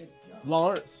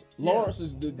 Lawrence. Yeah. Lawrence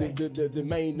is the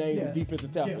main name, the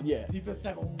defensive tackle. Yeah. Defensive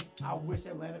tackle. I wish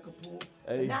Atlanta could pull.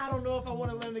 Hey. Now I don't know if I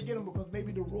want Atlanta to get him because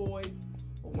maybe the Royds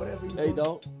or whatever. Hey,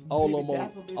 dog. All of them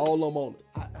on it.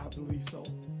 I believe so.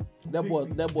 That boy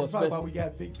That's special. why we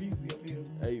got Vic Beasley up here.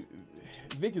 Hey,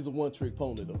 Vic is a one-trick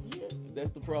pony though. Yes. That's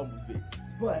the problem with Vic.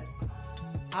 But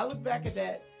I look back at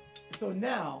that. So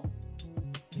now,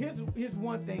 here's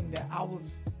one thing that I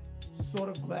was sort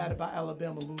of glad about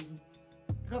Alabama losing.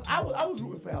 Because I was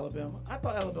rooting for Alabama. I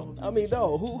thought Alabama was. I mean,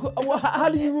 no. How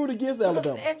do you root against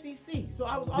Alabama? Because the SEC. So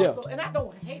I was also, and I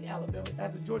don't hate Alabama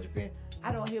as a Georgia fan.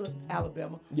 I don't hate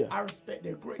Alabama. Yeah. I respect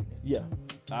their greatness. Yeah,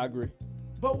 I agree.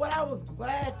 But what I was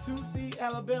glad to see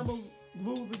Alabama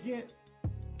lose against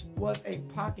was a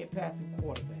pocket passing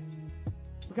quarterback.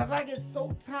 Because I get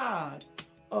so tired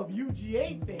of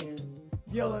UGA fans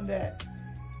yelling that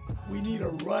we need a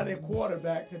running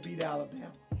quarterback to beat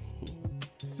Alabama.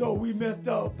 So we messed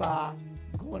up by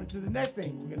going into the next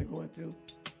thing we're going to go into,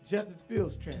 Justice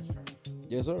Fields transfer.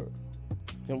 Yes, sir.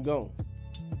 Him gone.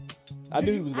 I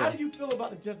knew he was gone. How do you feel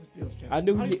about the Justice Fields transfer?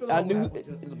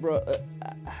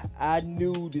 I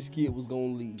knew this kid was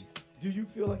going to leave. Do you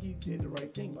feel like he did the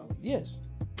right thing by leaving? Yes.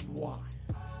 Why?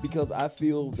 Because I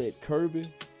feel that Kirby,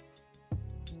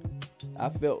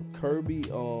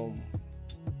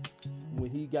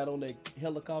 when he got on that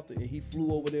helicopter and he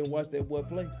flew over there and watched that boy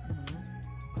play,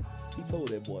 he told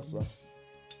that boy something.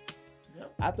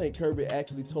 Yep. I think Kirby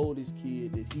actually told this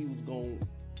kid that he was going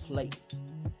to play.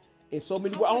 In so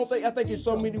many words, I think in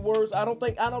so many words, I don't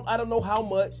know how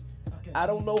much. Okay. I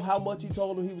don't know how much he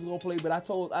told him he was going to play, but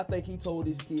I think he told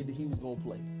this kid that he was going to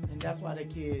play. And that's why that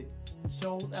kid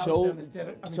chose Georgia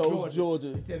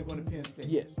instead of going to Penn State.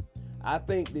 Yes. I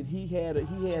think that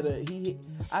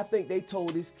I think they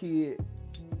told this kid,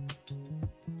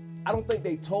 I don't think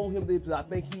they told him this, but I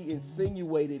think he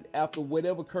insinuated after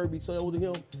whatever Kirby told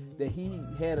him that he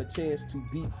had a chance to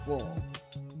beat Fromm.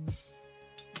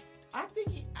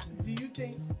 Do you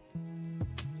think,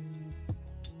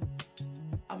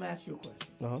 I'm going to ask you a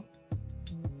question. Uh-huh.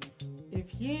 If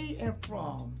he and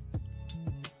Fromm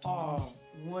are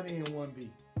 1A and 1B,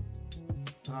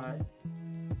 all right,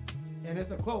 and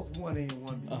it's a close 1A and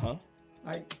 1B. Uh-huh.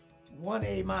 Like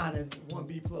 1A minus,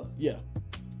 1B plus. Yeah.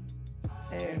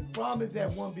 And Fromm is at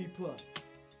 1B plus.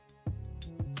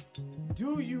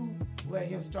 Do you let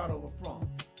him start over Fromm?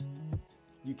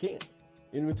 You can't.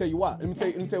 And let me tell you why. Let me tell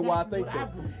you why I think so.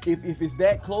 If it's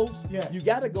that close, you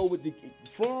got to go with the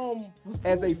Fromm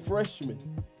as a freshman.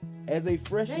 As a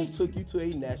freshman, took you to a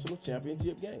national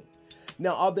championship game.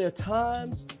 Now, are there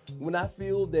times when I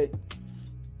feel that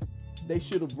they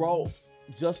should have brought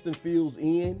Justin Fields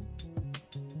in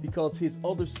because his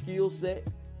other skill set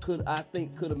could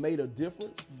have made a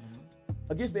difference?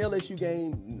 against the LSU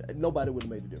game, nobody would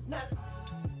have made a difference.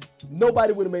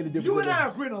 Nobody would have made a difference. You and I are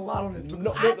agreeing a lot on this.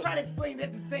 I try to explain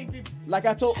that to the same people. Like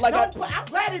I told, I'm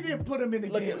glad he didn't put him in the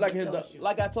game.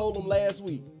 Like I told him last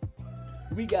week,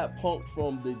 we got punked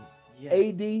from the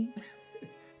AD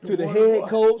to the head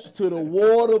coach to the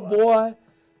water boy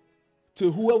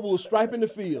to whoever was striping the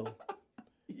field.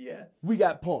 Yes, we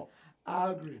got punked.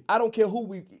 I agree. I don't care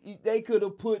who they could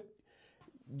have put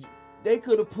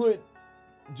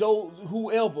Joe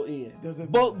whoever in.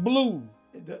 Buck Blue,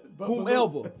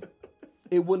 whomever.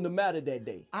 It wouldn't have mattered that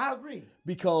day. I agree.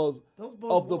 Because those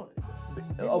of the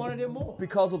wanted it more.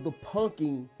 Because of the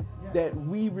punking that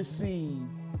we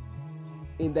received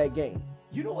in that game.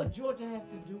 You know what Georgia has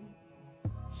to do?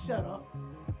 Shut up.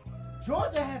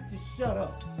 Georgia has to shut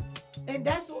up. And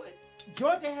that's what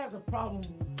Georgia has a problem.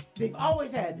 They've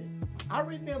always had this. I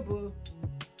remember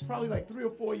probably like 3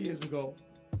 or 4 years ago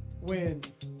when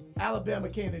Alabama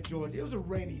came to Georgia. It was a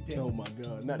rainy day. Oh my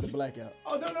God, not the blackout.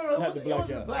 Oh, no. Not the blackout. It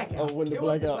wasn't a blackout. Oh, when the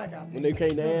blackout. When they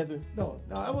came to Athens? No,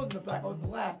 it wasn't a blackout. It was the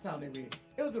last time they were here.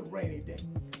 It was a rainy day.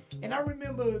 And I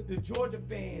remember the Georgia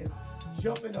fans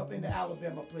jumping up in the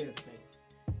Alabama players'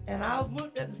 face. And I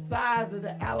looked at the size of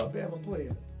the Alabama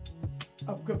players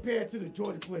compared to the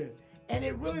Georgia players. And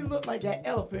it really looked like that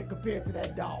elephant compared to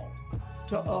that dog,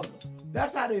 to others.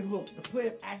 That's how they look. The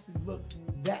players actually look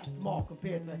that small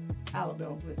compared to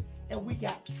Alabama players. And we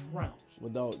got trounced. Well,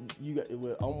 dog,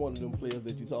 I'm one of them players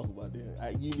that you talk about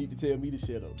there. You need to tell me to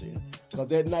shut up there. Because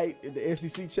that night at the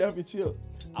SEC championship,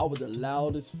 I was the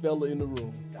loudest fella in the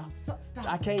room. Stop.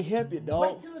 I can't help it, dog.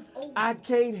 Wait till it's over. I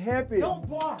can't help it. Don't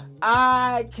bark.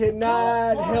 I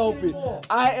cannot help anymore. it.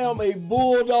 I am a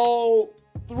bulldog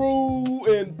through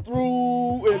and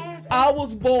through. And I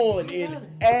was born in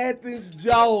Athens,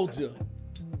 Georgia.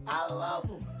 I love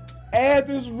them.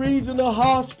 Athens Regional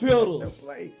Hospital. That's your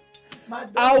place.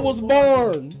 I was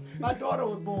born. My daughter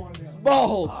was born there.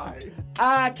 Boss, Right.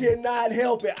 I cannot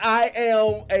help it. I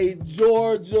am a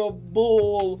Georgia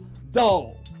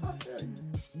Bulldog.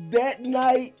 That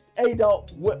night, hey dog,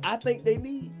 what I think they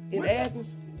need in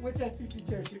Athens. Which SEC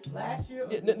championship? Last year?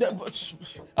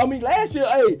 I mean, last year,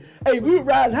 hey, we were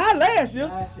riding high last year.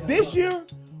 This year,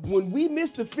 when we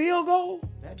missed the field goal,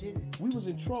 that did it. We was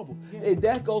in trouble. And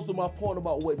that goes to my point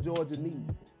about what Georgia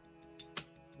needs.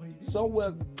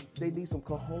 Somewhere they need some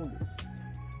cojones.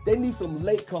 They need some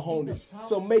late cojones,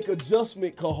 some make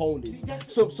adjustment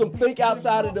cojones, some think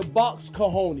outside of the box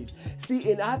cojones.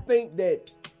 See, and I think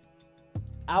that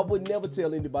I would never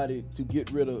tell anybody to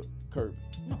get rid of Kirby.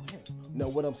 No,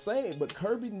 what I'm saying, but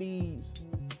Kirby needs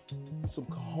some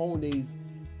cojones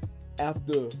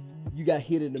after you got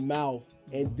hit in the mouth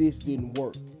and this didn't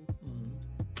work.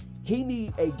 He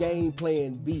need a game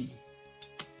plan B.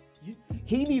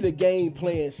 He need a game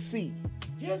plan C.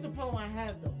 Here's the problem I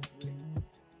have though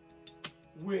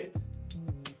with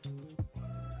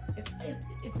it's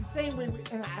the same way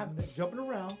and I'm jumping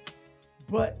around,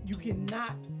 but you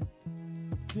cannot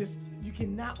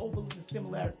overlook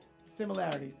the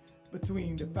similarities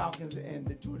between the Falcons and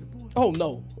the Georgia Bulldogs. Oh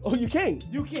no. Oh, you can't.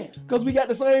 You can't. Because we got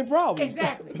the same problem.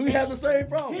 Exactly. We have the same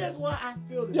problem. Here's why I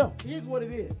feel this. Yeah. Here's what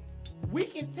it is. We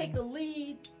can take a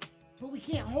lead, but we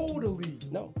can't hold a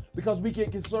lead. No, because we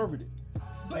get conservative.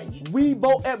 But we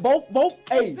both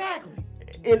exactly.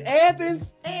 In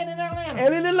Athens and in Atlanta.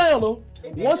 And in Atlanta,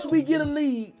 once we get a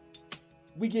lead,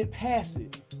 we get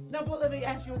passive. Now, but let me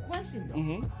ask you a question though.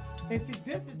 Mm-hmm. And see,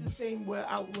 this is the same where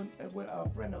when a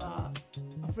friend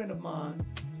of mine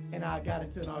and I got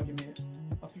into an argument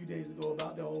a few days ago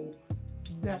about the whole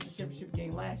national championship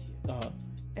game last year. Uh-huh.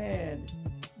 And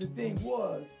the thing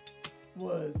was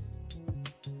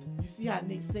you see how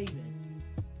Nick Saban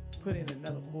put in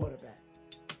another quarterback.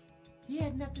 He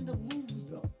had nothing to lose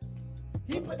though.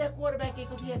 He put that quarterback in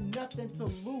because he had nothing to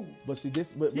lose. But see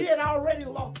this, he had already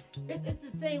lost. It's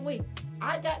the same way.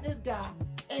 I got this guy,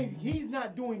 and he's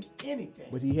not doing anything.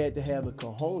 But he had to have the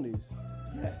cojones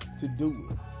to do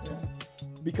it. Yes.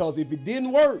 Because if it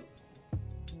didn't work,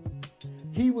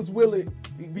 he was willing.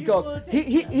 Because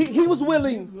he was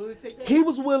willing. He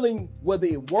was willing whether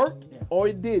it worked or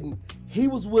it didn't. He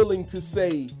was willing to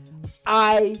say,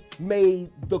 "I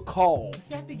made the call."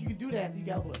 See, I think you can do that. You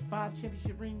got what, 5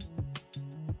 championship rings?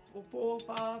 4 or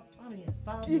 5? I mean,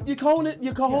 5. Your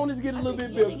cojones get a little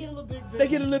bit bigger. They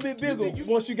get a little bit bigger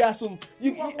once you got some.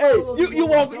 You walk. You can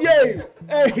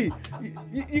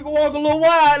walk a little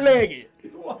wide-legged.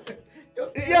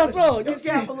 Yes, sir. Your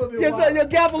gap a little bit yes, wider. sir. Your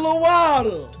gap a little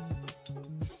wider.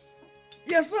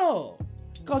 Yes, sir.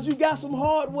 Cause you got some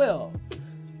hardware.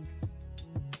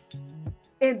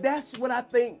 And that's what I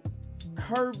think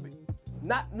Kirby.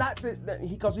 Not that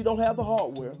because he don't have the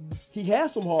hardware. He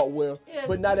has some hardware,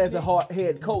 but not as a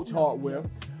head coach hardware.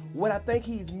 What I think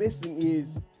he's missing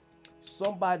is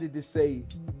somebody to say,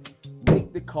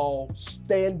 make the call,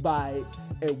 stand by it,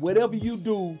 and whatever you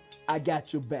do, I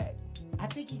got your back. I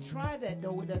think he tried that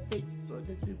though with that fake.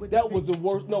 That was the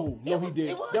worst. No, he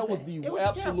did. That was the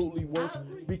absolutely worst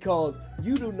because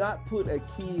you do not put a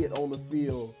kid on the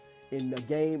field in a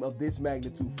game of this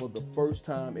magnitude for the first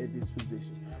time at this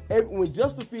position. When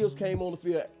Justin Fields came on the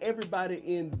field, everybody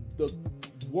in the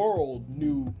world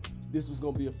knew this was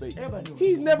going to be a fake.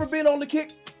 He's never been on the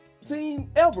kick team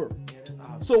ever.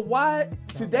 So why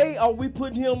today are we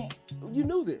putting him? You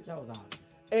knew this. That was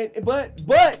obvious.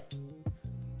 But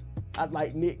I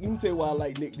like Nick. You can tell why I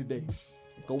like Nick today.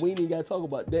 Because we ain't even got to talk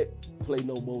about that play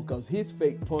no more because his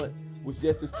fake punt was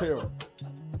just as terrible.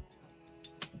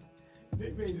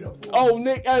 Nick made it up for Oh,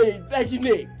 Nick. Hey, thank you,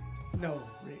 Nick. No,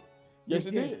 Rick. Yes,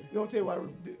 it did. You want to tell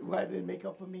you why it didn't make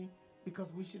up for me?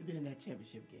 Because we should have been in that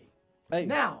championship game. Hey.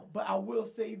 Now, but I will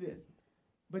say this.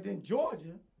 But then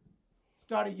Georgia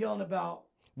started yelling about.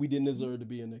 We didn't deserve to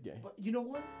be in that game. But you know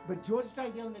what? But Georgia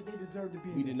started yelling that they deserved to be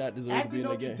in We did not deserve to be in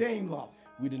that game. After Notre Dame lost.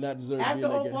 We did not deserve to be in After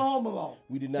that game. Oklahoma lost.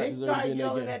 We did not deserve to be in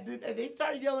that game. They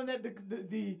started yelling at the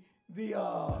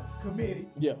committee,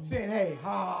 saying, "Hey,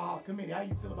 committee, how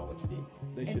you feel about what you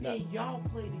did?" Then y'all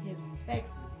played against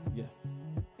Texas,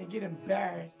 and get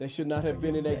embarrassed. They should not have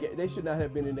been in that game. They should not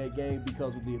have been in that game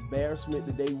because of the embarrassment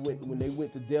that they went when they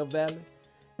went to Death Valley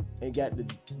and got the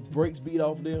brakes beat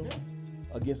off them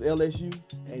against LSU,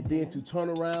 and then to turn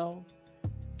around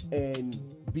and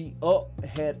be up,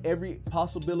 had every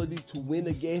possibility to win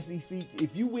the SEC.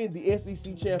 If you win the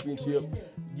SEC championship,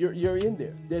 you're in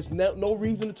there. There's no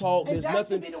reason to talk. And There's that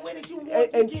nothing. Should be the way that you want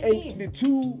to get in. The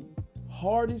two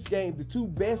hardest games, the two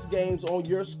best games on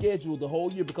your schedule the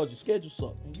whole year because your schedule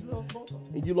sucked.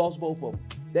 And you lost both of them.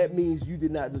 That means you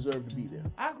did not deserve to be there.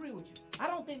 I agree with you. I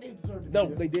don't think they deserved to be No,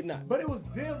 there. they did not. But it was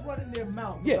them running their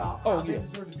mouth Yes. about how they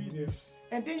deserved to be there.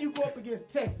 And then you go up against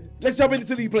Texas. Let's jump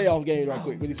into the playoff games right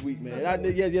quick for this week, man.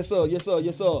 Yes, sir.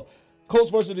 Colts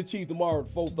versus the Chiefs tomorrow at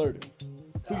 4:30.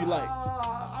 Who you like?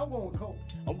 I'm going with Colts.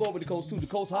 I'm going with the Colts too. The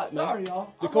Colts hot, man. Sorry,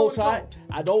 y'all. The Colts hot.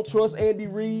 I don't trust Andy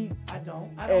Reid. I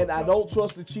don't I don't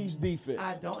trust the Chiefs defense.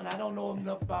 I don't, and I don't know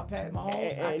enough about Pat Mahomes.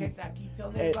 I keep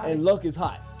telling everybody. And Luck is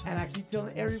hot. And I keep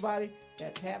telling everybody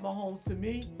that Pat Mahomes to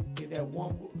me is that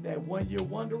one year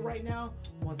wonder right now.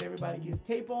 Once everybody gets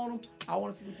tape on him, I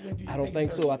want to see what you're gonna do. I don't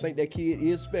think so. I think that kid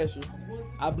is special.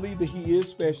 I believe that he is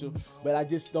special, but I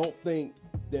just don't think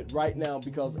that right now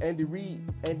because Andy Reid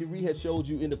has showed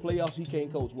you in the playoffs he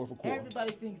can't coach worth a quarter.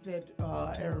 Everybody thinks that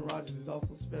Aaron Rodgers is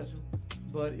also special,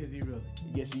 but is he really?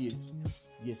 Yes, he is.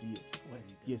 Yes, he is. What is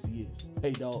he? Yes, he is.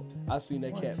 Hey, dog, I seen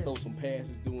that cat throw some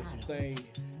passes, doing some things.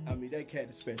 I mean, that cat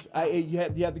is special. You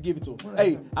have to give it to him.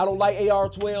 Hey, I don't like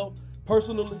AR-12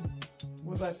 personally.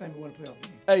 When's the last time you won a playoff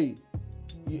game? Hey,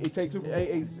 it takes.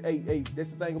 Hey,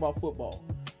 that's the thing about football.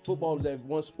 Football is that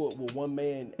one sport where one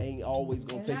man ain't always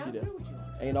gonna take you there.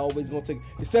 Ain't always gonna take.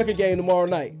 The second game tomorrow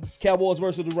night, Cowboys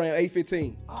versus the Rams,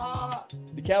 8:15.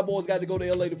 The Cowboys got to go to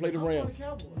LA to play the Rams.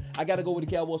 I got to go with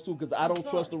the Cowboys too because I don't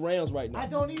trust the Rams right now. I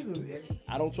don't either.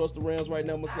 I don't trust the Rams right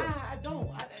now myself. I don't.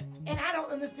 And I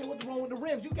don't understand what's wrong with the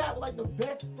Rams. You got like the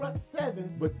best front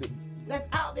seven. But that's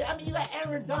out there. I mean, you got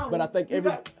Aaron Donald. But I think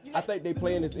I think they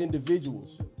playing as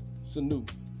individuals. Sanu.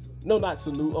 No, not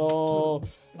Sanu.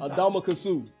 Adama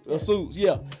Kasu.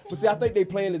 Yeah. But see, I think they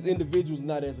playing as individuals,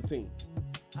 not as a team.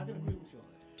 I can agree with you on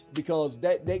that. Because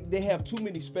they have too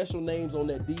many special names on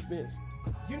that defense.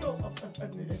 You know, and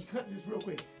cut this real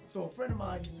quick. So a friend of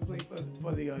mine used to play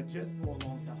for the Jets for a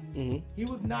long time. Mm-hmm. He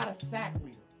was not a sack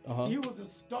leader. He was a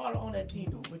starter on that team,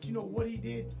 though. But you know what he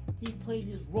did? He played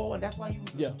his role, and that's why he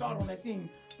was a starter on that team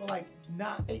for like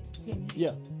 8 to 10 years.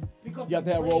 Yeah. Because you have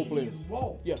to have role players. His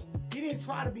role. Yeah. He didn't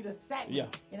try to be the sack leader.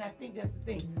 Yeah. And I think that's the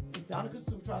thing. Donovan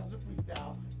Sue tries to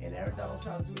freestyle, and Aaron Donald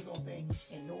tries to do his own thing,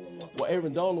 and no one wants to. Well,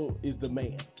 Aaron Donald is the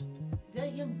man.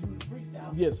 Let him do the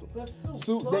freestyle. Yes. But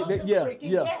Sue,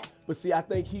 yeah. But see, I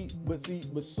think but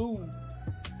Sue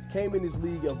came in this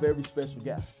league a very special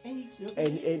guy.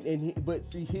 But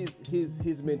see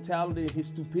his mentality and his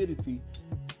stupidity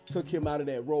took him out of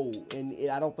that role, and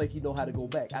I don't think he know how to go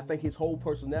back. I think his whole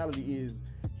personality is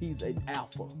he's an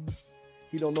alpha.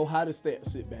 He don't know how to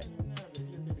sit back.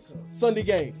 Sunday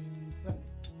games.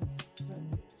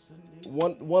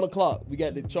 1 o'clock. We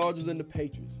got the Chargers and the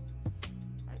Patriots.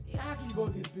 How can you go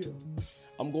against Bill?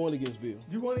 I'm going against Bill.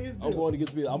 You going against Bill? I'm going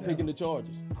against Bill. I'm picking the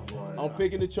Chargers. I'm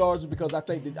picking the Chargers because I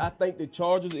think the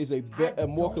Chargers is a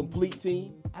more complete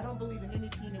team. I don't believe in any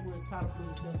team that wears powder blue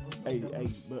and Hey,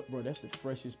 but bro, that's the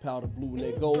freshest powder blue and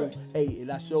that gold. Hey,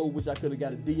 and I sure wish I could have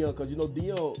got a Deion, because you know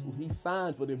Deion, he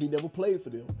signed for them. He never played for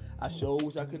them. I sure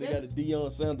wish I could have got a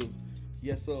Deion Sanders.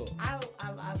 Yes, sir. I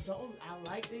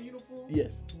like their uniform.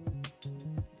 Yes.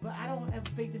 But I don't have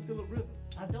faith in Phillip Rivers.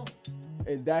 I don't.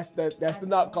 And that's the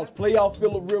knock, because playoff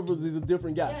Phillip Rivers is a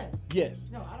different guy. Yes.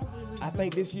 No, I don't believe in I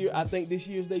think this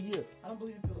year's their year. I don't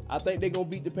believe in Phillip. I think they're gonna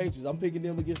beat the Patriots. I'm picking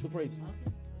them against the Patriots.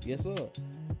 Okay. Yes, sir.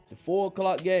 The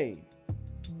 4:00 game.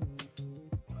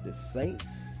 The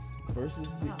Saints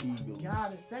versus the Eagles.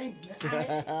 God, the Saints,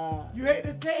 man. You hate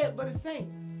to say it, but the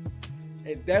Saints.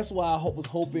 And that's why I was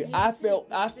hoping. I felt.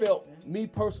 Me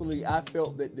personally, I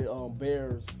felt that the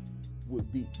Bears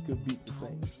could beat the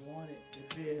Saints.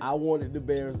 I wanted the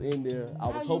Bears in there. I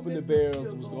was hoping the Bears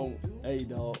was going. Hey,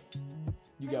 dog,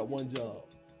 you got one job.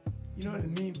 You know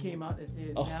the meme came out that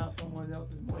says now someone else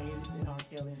is more hated than R.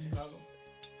 Kelly in Chicago.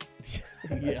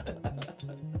 Yeah.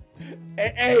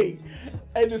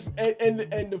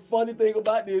 and the funny thing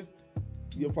about this,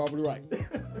 you're probably right.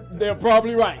 They're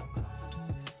probably right.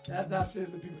 That's how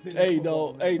seriously people take that.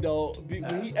 Hey, dog.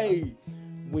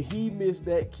 When he missed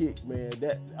that kick, man,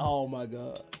 oh my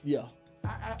God. Yeah.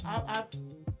 Let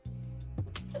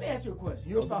me ask you a question.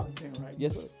 You're a Falcons fan, right?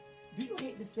 Yes, sir. Do you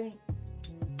hate the Saints?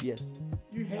 Yes.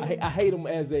 You hate I hate them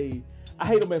as a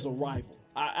rival.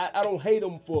 I don't hate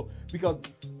them because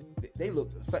they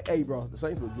look. Hey, bro, the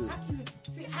Saints look good.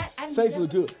 Saints look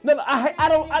good. No, I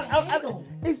don't.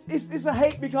 It's a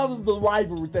hate because of the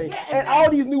rivalry thing, and all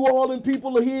these New Orleans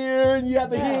people are here, and you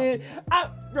have to hear.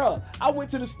 I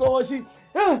went to the store.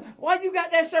 And why you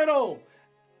got that shirt on?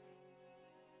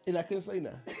 And I couldn't say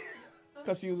nothing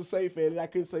because she was a Saints fan, and I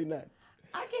couldn't say nothing.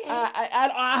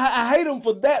 I hate them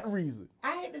for that reason.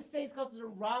 I hate the Saints because of the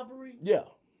rivalry. Yeah.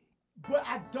 But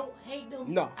I don't hate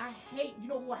them. No. You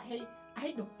know who I hate? I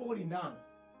hate the 49ers.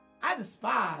 I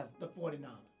despise the 49ers.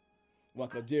 Why?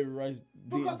 Because Jerry Rice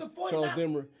beat because the 49ers, Charles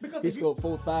Denver. He scored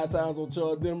 4-5 times on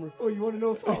Charles Denver. Oh, you want to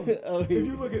know something? If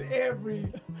you look at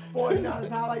every 49ers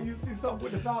highlight, you see something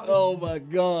with the Falcons. Oh, my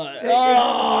God.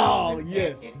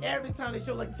 Yes. And every time they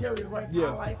show like Jerry Rice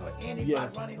highlights or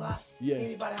anybody running lot,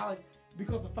 anybody highlights,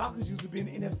 because the Falcons used to be in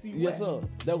the NFC West. Yes, sir.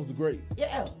 That was great.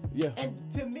 Yeah. Yeah. And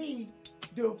to me,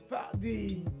 the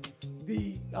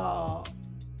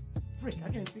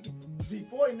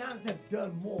 49ers have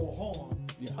done more harm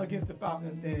against the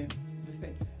Falcons than the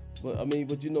Saints have.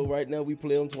 But you know, right now we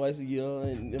play them twice a year,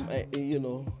 and you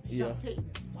know, Sean Payton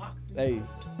is boxing.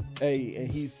 Hey, and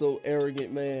he's so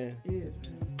arrogant, man. He is,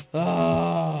 man.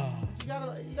 But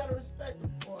you gotta respect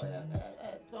him for it.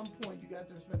 At some point, you got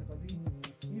to respect him because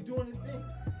he's doing his thing.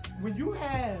 When you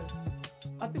have,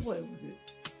 I think what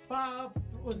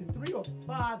was it 3 or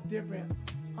 5 different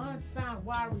unsigned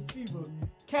wide receivers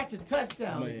catch a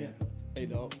touchdown against us. Hey,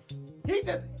 dog. He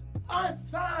just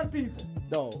unsigned people.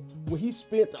 Dog, when he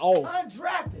spent off.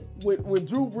 Undrafted. When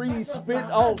Drew Brees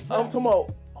spent off, I'm talking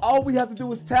about all we have to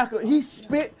do is tackle. He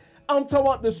spit. I'm talking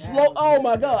about the slow. Oh,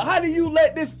 my God. How do you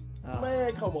let this?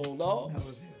 Man, come on, dog.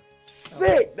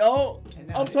 Sick, dog.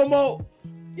 I'm talking about,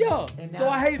 so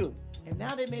I hate him. And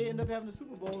now they may end up having the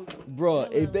Super Bowl. Bruh,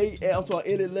 I'm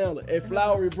talking in Atlanta, at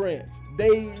Flowery Branch,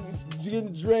 they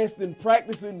getting dressed and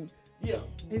practicing. Yeah.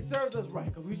 It serves us right,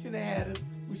 because we shouldn't have had it.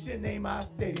 We shouldn't name our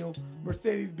stadium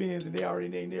Mercedes-Benz, and they already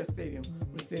named their stadium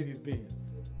Mercedes-Benz.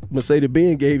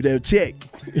 Mercedes-Benz gave that check.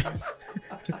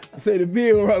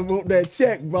 Mercedes-Benz wrote that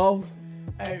check, boss.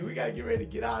 Hey, we got to get ready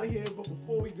to get out of here, but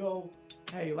before we go,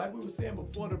 hey, like we were saying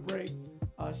before the break,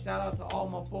 shout out to all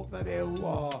my folks out there who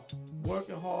are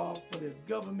working hard for this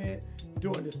government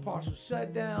during this partial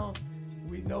shutdown.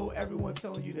 We know everyone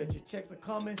telling you that your checks are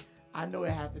coming. I know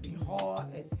it has to be hard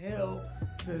as hell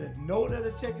to know that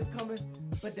a check is coming,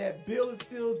 but that bill is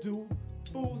still due.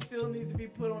 Food still needs to be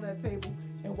put on that table.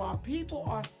 And while people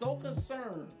are so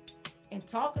concerned and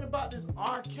talking about this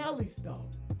R. Kelly stuff,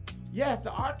 yes,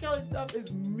 the R. Kelly stuff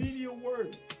is media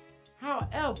worthy.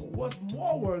 However, what's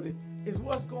more worthy is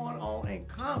what's going on in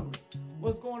Congress,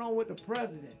 what's going on with the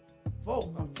president.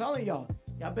 Folks, I'm telling y'all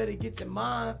better get your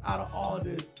minds out of all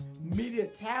this media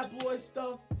tabloid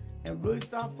stuff and really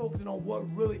start focusing on what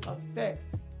really affects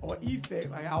or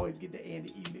effects. I always get the A and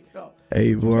the E mixed up.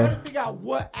 Hey, bro. You better figure out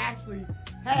what actually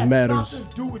has something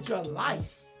to do with your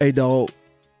life. Hey, dog.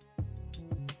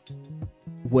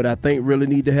 What I think really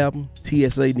need to happen,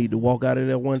 TSA need to walk out of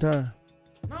there one time.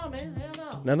 No, man, hell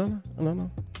no.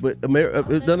 No. But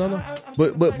no.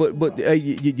 But hey,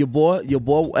 your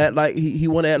boy act like he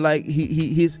want to act like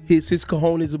his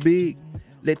cojones are big.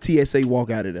 Let TSA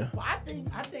walk out of there. Well, I think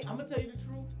I'm gonna tell you the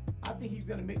truth. I think he's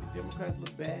gonna make the Democrats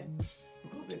look bad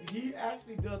because if he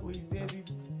actually does what he says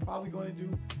he's probably going to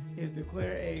do, is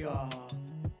declare a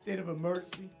state of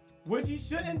emergency, which he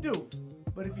shouldn't do.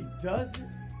 But if he does it,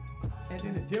 and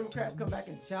then the Democrats come back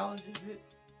and challenges it,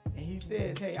 and he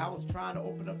says, hey, I was trying to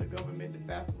open up the government the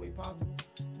fastest way possible,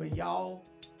 but y'all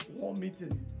want me to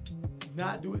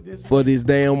not do it this way. For this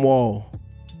damn wall.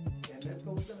 And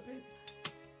Mexico's going to pay.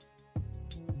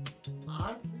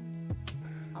 Honestly,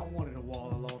 I wanted a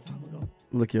wall a long time ago.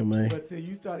 Look here, man. But till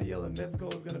you started yelling Mexico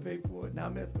is going to pay for it, now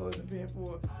Mexico isn't paying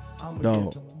for it, I'm No,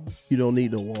 against the wall. you don't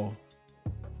need no wall.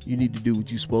 You need to do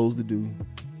what you're supposed to do.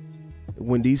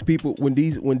 When these people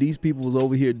was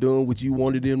over here doing what you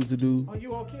wanted them to do,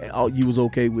 you okay? You was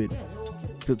okay with it.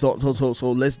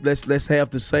 So let's have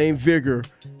the same vigor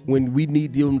when we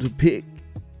need them to pick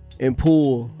and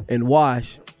pull and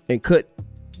wash and cut.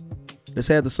 Let's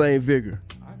have the same vigor.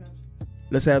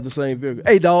 Let's have the same vigor.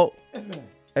 Hey, dog. Yes, man.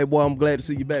 Hey, boy, I'm glad to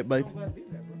see you back, baby. I'm glad to be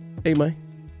back, bro. Hey, man.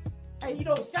 Hey,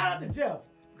 shout out to Jeff.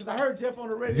 Because I heard Jeff on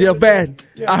the radio. Jeff Baden.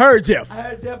 Yeah. I heard Jeff. I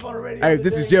heard Jeff on the radio. Hey,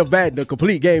 this is Jeff Baden, the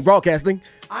Complete Game Broadcasting.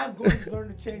 I'm going to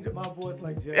learn to change up my voice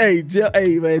like Jeff. Hey, Jeff.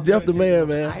 Hey, man. Jeff the man,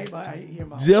 man. I hear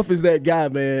my Jeff is that guy,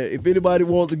 man. If anybody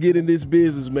wants to get in this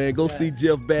business, man, go see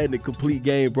Jeff Baden, the Complete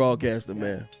Game Broadcaster,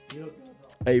 man.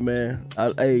 Hey, man.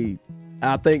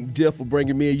 I thank Jeff for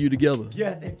bringing me and you together.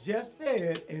 Yes, and Jeff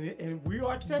said, and we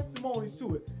are testimonies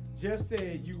to it, Jeff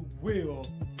said you will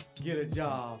get a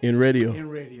job In radio. In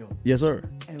radio. Yes, sir.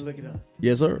 And look at us.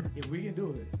 Yes, sir. If we can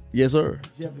do it. Yes, sir.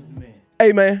 Jeff is the man.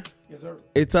 Hey, man. Yes, sir.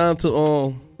 It's time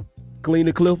to clean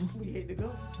the clippers. We hate to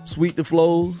go. Sweep the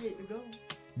floors. We hate to go.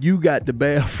 You got the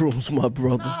bathrooms, my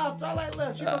brother. Starlight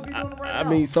left. She gonna be doing it right I now.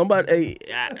 mean, somebody. Hey,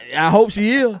 I hope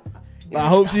she is. I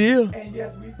hope she is. And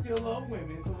yes, we still love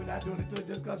women, so we're not doing it to her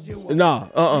just because she walked Nah,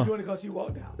 out. We're doing it because she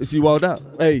walked out. She walked out.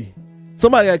 Hey,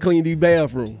 somebody got to clean these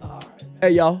bathrooms. Hey,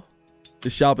 y'all. The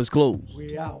shop is closed.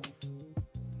 We out.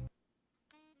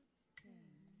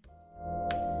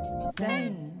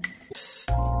 Sane.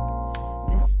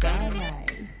 Miss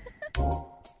Starlight.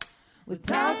 We're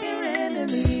talking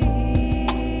enemies.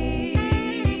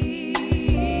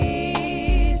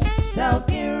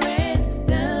 Talking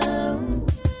random.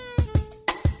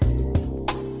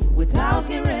 We're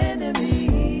talking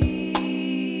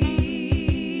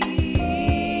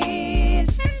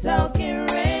enemies. Talking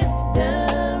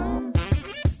random.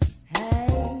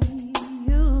 Hey,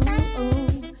 you.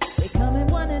 They coming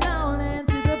one and all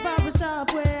into the barber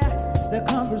shop where the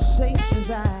conversation's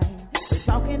right. They're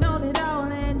talking on it all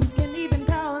and you can even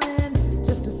call in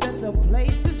just to set the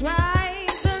places right.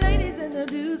 The ladies and the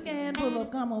dudes can pull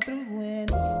up, come on through when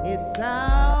it's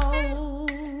all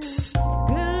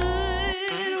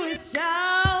good with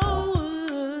y'all.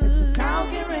 'Cause we're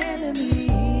talking enemies.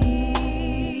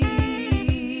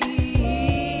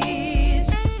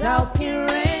 Talking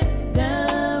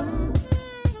random.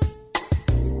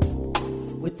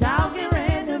 We're talking